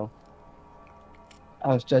alleyway, so I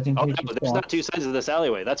was judging Oh his no, there's response. not two sides of this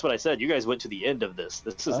alleyway. That's what I said. You guys went to the end of this.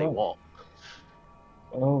 This is a Oh. wall.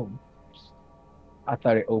 Oh. I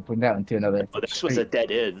thought it opened out into another Oh, this was a street.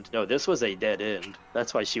 dead end. No, this was a dead end.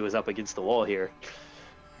 That's why she was up against the wall here.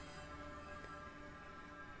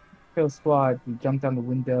 Kill squad, we jumped down the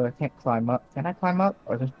window. I can't climb up. Can I climb up?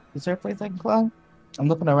 Or is there a place I can climb? I'm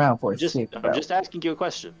looking around for a escape I'm route. just asking you a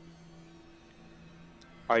question.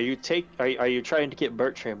 Are you trying to get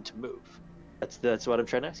Bertram to move? That's what I'm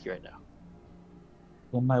trying to ask you right now.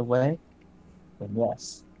 In my way? Then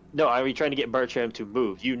yes. No, are you trying to get Bertram to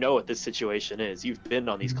move? You know what this situation is. You've been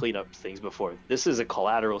on these cleanup things before. This is a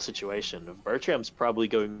collateral situation. Bertram's probably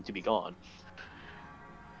going to be gone.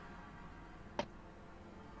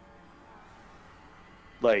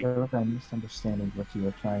 Like, I feel like I'm misunderstanding what you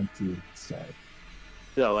were trying to say.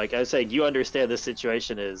 no, like I was saying, you understand this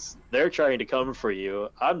situation is they're trying to come for you.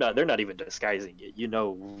 They're not even disguising it. You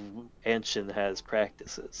know, Anshin has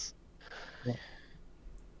practices. Yeah.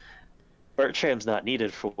 Bertram's not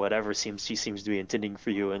needed for whatever she seems to be intending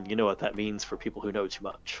for you, and you know what that means for people who know too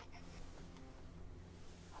much.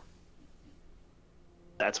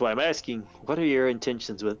 That's why I'm asking, what are your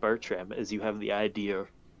intentions with Bertram as you have the idea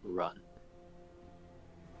run?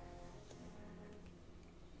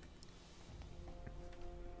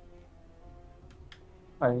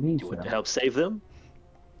 I leave Do you want to them. help save them?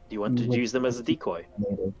 Do you want to Would- use them as a decoy?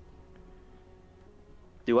 Maybe.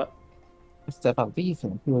 Do what? If I leave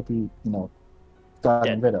him, he would be,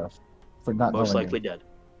 gotten Dead. rid of for not Most knowing likely him. dead.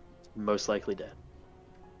 Most likely dead.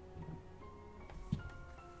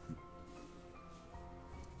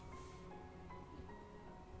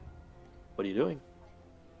 What are you doing?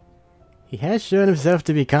 He has shown himself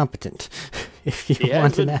to be competent, if you He has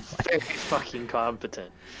want to been know. very fucking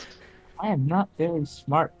competent. I am not very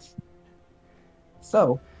smart.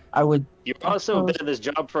 So, I would... You've I also been suppose- in this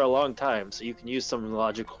job for a long time, so you can use some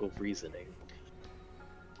logical reasoning.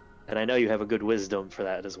 And I know you have a good wisdom for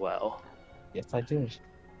that as well. Yes, I do.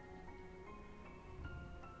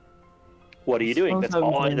 What are you doing? Suppose That's I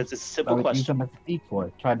would all. use- That's a I simple would use question. him as a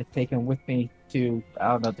decoy, try to take him with me to, I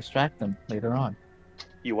don't know, distract them later on.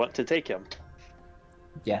 You want to take him.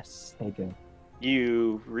 Yes, they do.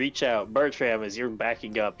 You reach out, Bertram, as you're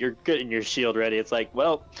backing up. You're getting your shield ready. It's like,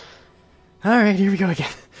 well, Alright, here we go again.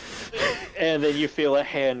 and then you feel a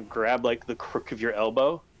hand grab like the crook of your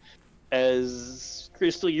elbow. As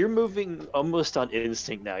Crystal, you're moving almost on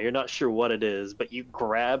instinct now. You're not sure what it is, but you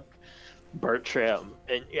grab Bertram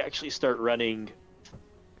and you actually start running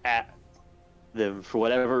at them for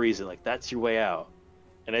whatever reason. Like, that's your way out.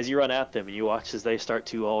 And as you run at them and you watch as they start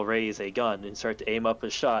to all raise a gun and start to aim up a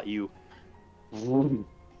shot, you... What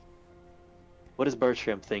does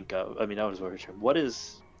Bertram think of? I mean, not Bertram. What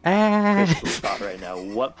is Crystal's thought right now?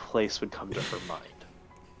 What place would come to her mind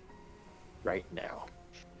right now?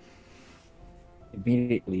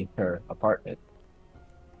 Immediately her apartment.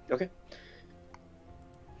 Okay.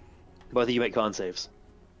 Both of you make con saves.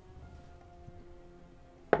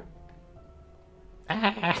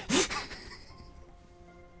 Ah.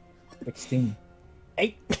 16.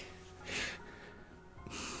 8.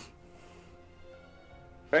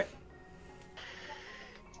 Right.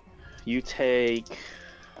 You take.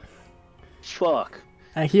 Fuck.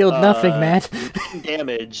 I healed nothing, Matt. 9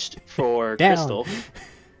 damage for Down. Crystal.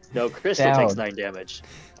 No, Crystal Down. takes 9 damage.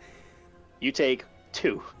 You take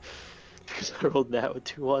 2. Because I rolled that with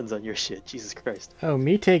 2 ones on your shit. Jesus Christ. Oh,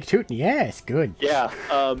 me take 2. Yes, good. Yeah.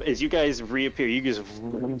 As you guys reappear, you just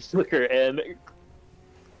flicker and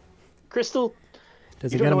Crystal.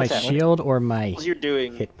 Does You it don't go to know my what's happening. shield or my As you're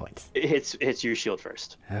doing, hit points? it hits your shield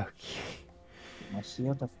first. Okay. My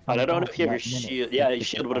shield has And I come don't know back if you have your that minute. shield. Yeah, your It's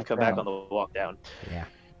shield would have come back on the walk down. Yeah.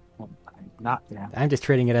 I'm not down. I'm just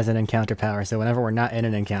treating it as an encounter power, so whenever we're not in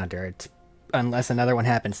an encounter, it's unless another one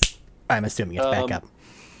happens, I'm assuming it's back up.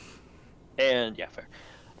 And yeah, fair.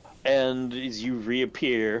 And as you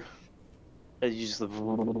reappear, as you just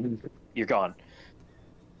you're gone.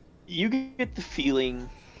 You get the feeling,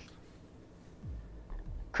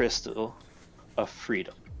 Crystal, of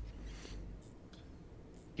freedom.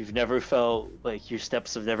 You've never felt like your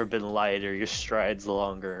steps have never been lighter, your strides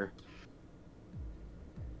longer.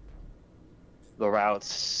 The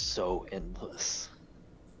route's so endless.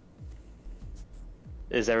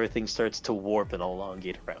 As everything starts to warp and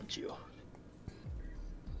elongate around you.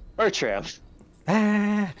 Bertram.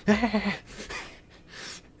 Ah, ah.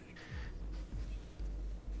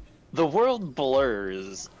 The world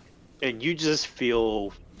blurs, and you just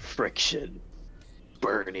feel friction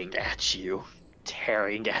burning at you,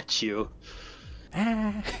 tearing at you.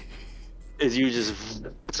 Ah. As you just,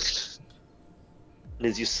 and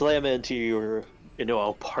as you slam into your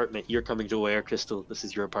apartment, you're coming to where, Crystal? This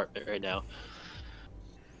is your apartment right now.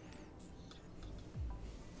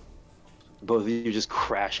 Both of you just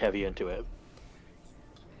crash heavy into it.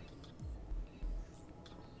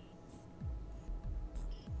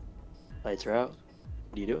 Lights are out.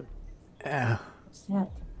 What are you doing? Oh. What's that?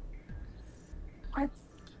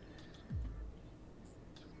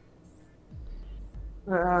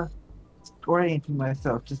 What? Orienting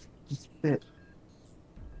myself, just a bit.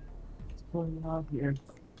 What's going on here?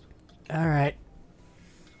 All right.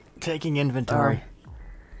 Taking inventory.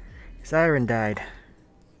 Siren died.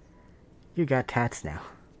 You got tats now.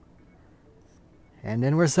 And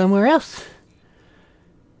then we're somewhere else.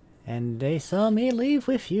 And they saw me leave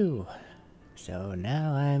with you. So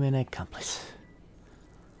now I'm an accomplice.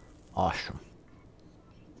 Awesome.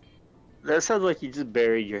 That sounds like you just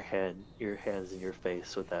buried your hands in your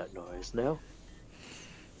face with that noise. No.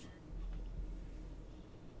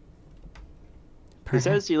 Because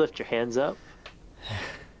as you lift your hands up,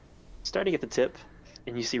 starting at the tip,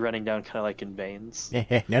 and you see running down kind of like in veins,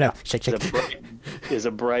 no, shake. is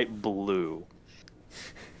a bright blue.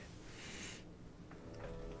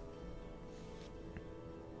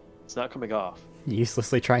 It's not coming off.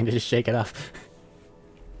 Uselessly trying to just shake it off.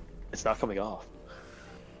 It's not coming off.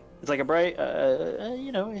 It's like a bright,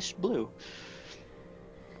 ish blue.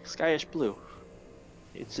 Skyish blue.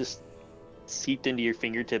 It's just seeped into your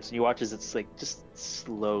fingertips, and you watch as it's like just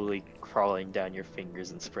slowly crawling down your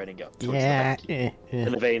fingers and spreading out towards the back.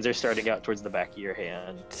 And the veins are starting out towards the back of your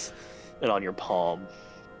hand and on your palm.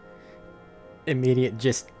 Immediate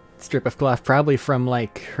just strip of cloth, probably from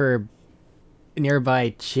like her nearby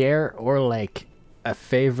chair or like a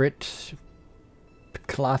favorite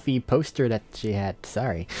clothy poster that she had.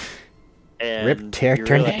 Sorry. And Rip, tear, you're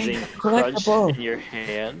turn realizing down. crunched Collectible. in your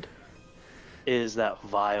hand is that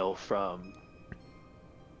vial from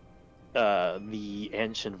the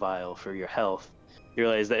ancient vial for your health. You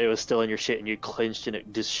realize that it was still in your shit and you clinched and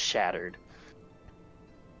it just shattered.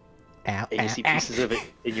 Ow, And you see pieces of it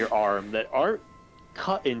in your arm that aren't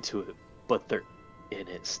cut into it, but they're in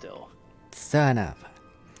it still. Son of.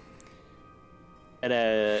 And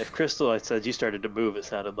if Crystal had said you started to move, it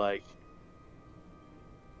sounded like.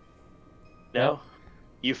 No?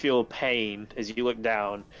 You feel pain as you look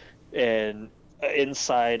down, and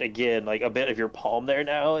inside again, like a bit of your palm there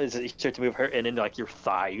now, is you start to move her, and into like your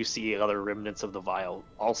thigh, you see other remnants of the vial,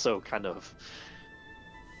 also kind of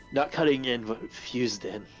not cutting in, but fused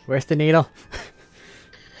in. Where's the needle?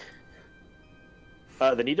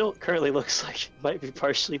 The needle currently looks like it might be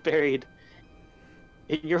partially buried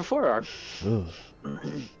in your forearm. Ooh. Oh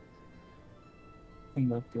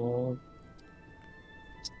my god.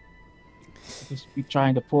 Just be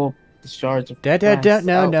trying to pull the shards of glass out.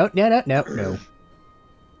 No.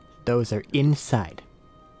 Those are inside.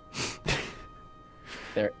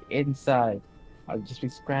 They're inside. I'll just be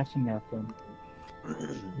scratching at them.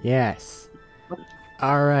 Yes.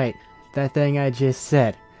 Alright. That thing I just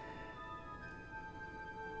said.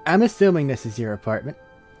 I'm assuming this is your apartment.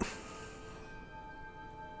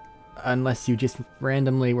 Unless you just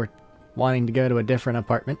randomly were wanting to go to a different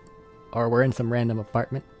apartment. Or we're in some random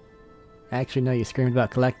apartment. Actually, no, you screamed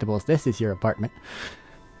about collectibles. This is your apartment.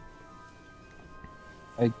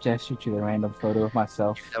 I gesture to the random photo of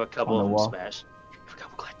myself Have a couple on of the them wall. smashed. Have a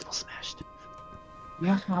couple collectibles smashed.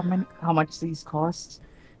 Yeah, how much these cost?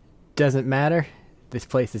 Doesn't matter. This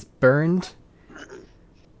place is burned.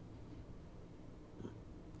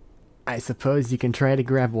 I suppose you can try to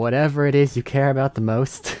grab whatever it is you care about the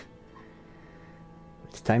most.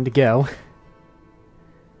 It's time to go.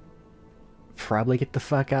 Probably get the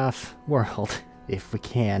fuck off world, if we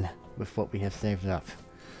can, with what we have saved up.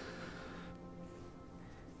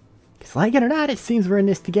 Because like it or not, it seems we're in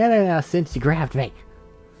this together now since you grabbed me.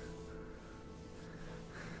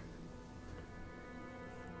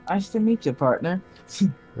 Nice to meet you, partner.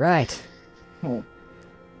 Right.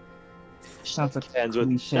 Sounds like Ends with,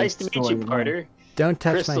 cliche nice to meet you, story, man. partner. Don't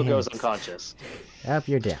touch Crystal my hands. goes unconscious Up,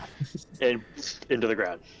 you're down. and into the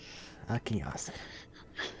ground. Fucking awesome.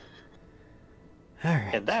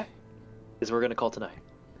 Alright. And that is what we're going to call tonight.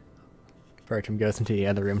 Bertram goes into the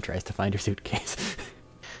other room, tries to find her suitcase.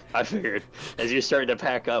 I figured. As you're starting to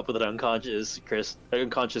pack up with an unconscious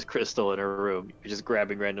Crystal in her room, you're just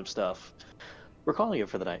grabbing random stuff. We're calling it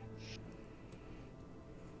for the night.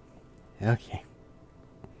 Okay.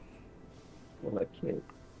 Well, kid.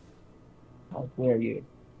 How dare you?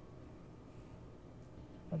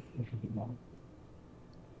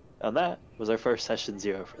 And that was our first session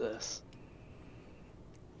 0 for this.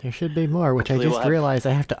 There should be more, which Hopefully I we'll just have- realized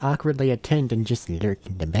I have to awkwardly attend and just lurk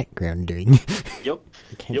in the background doing. Yep.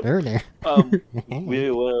 I can't Yep. burn her. We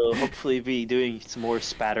will hopefully be doing some more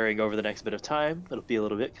spattering over the next bit of time. It'll be a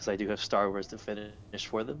little bit because I do have Star Wars to finish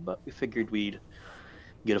for them, but we figured we'd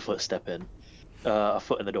get a footstep in, a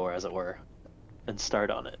foot in the door, as it were, and start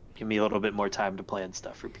on it. Give me a little bit more time to plan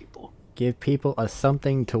stuff for people. Give people a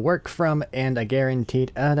something to work from and a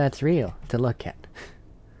guaranteed, oh, that's real, to look at.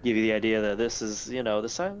 Give you the idea that this is,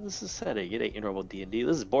 this is setting. It ain't your normal D&D.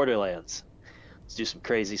 This is Borderlands. Let's do some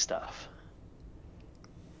crazy stuff.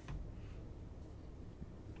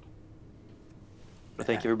 But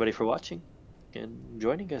thank you everybody for watching and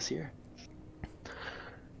joining us here.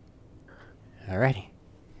 Alrighty.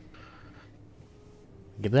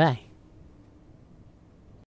 Goodbye.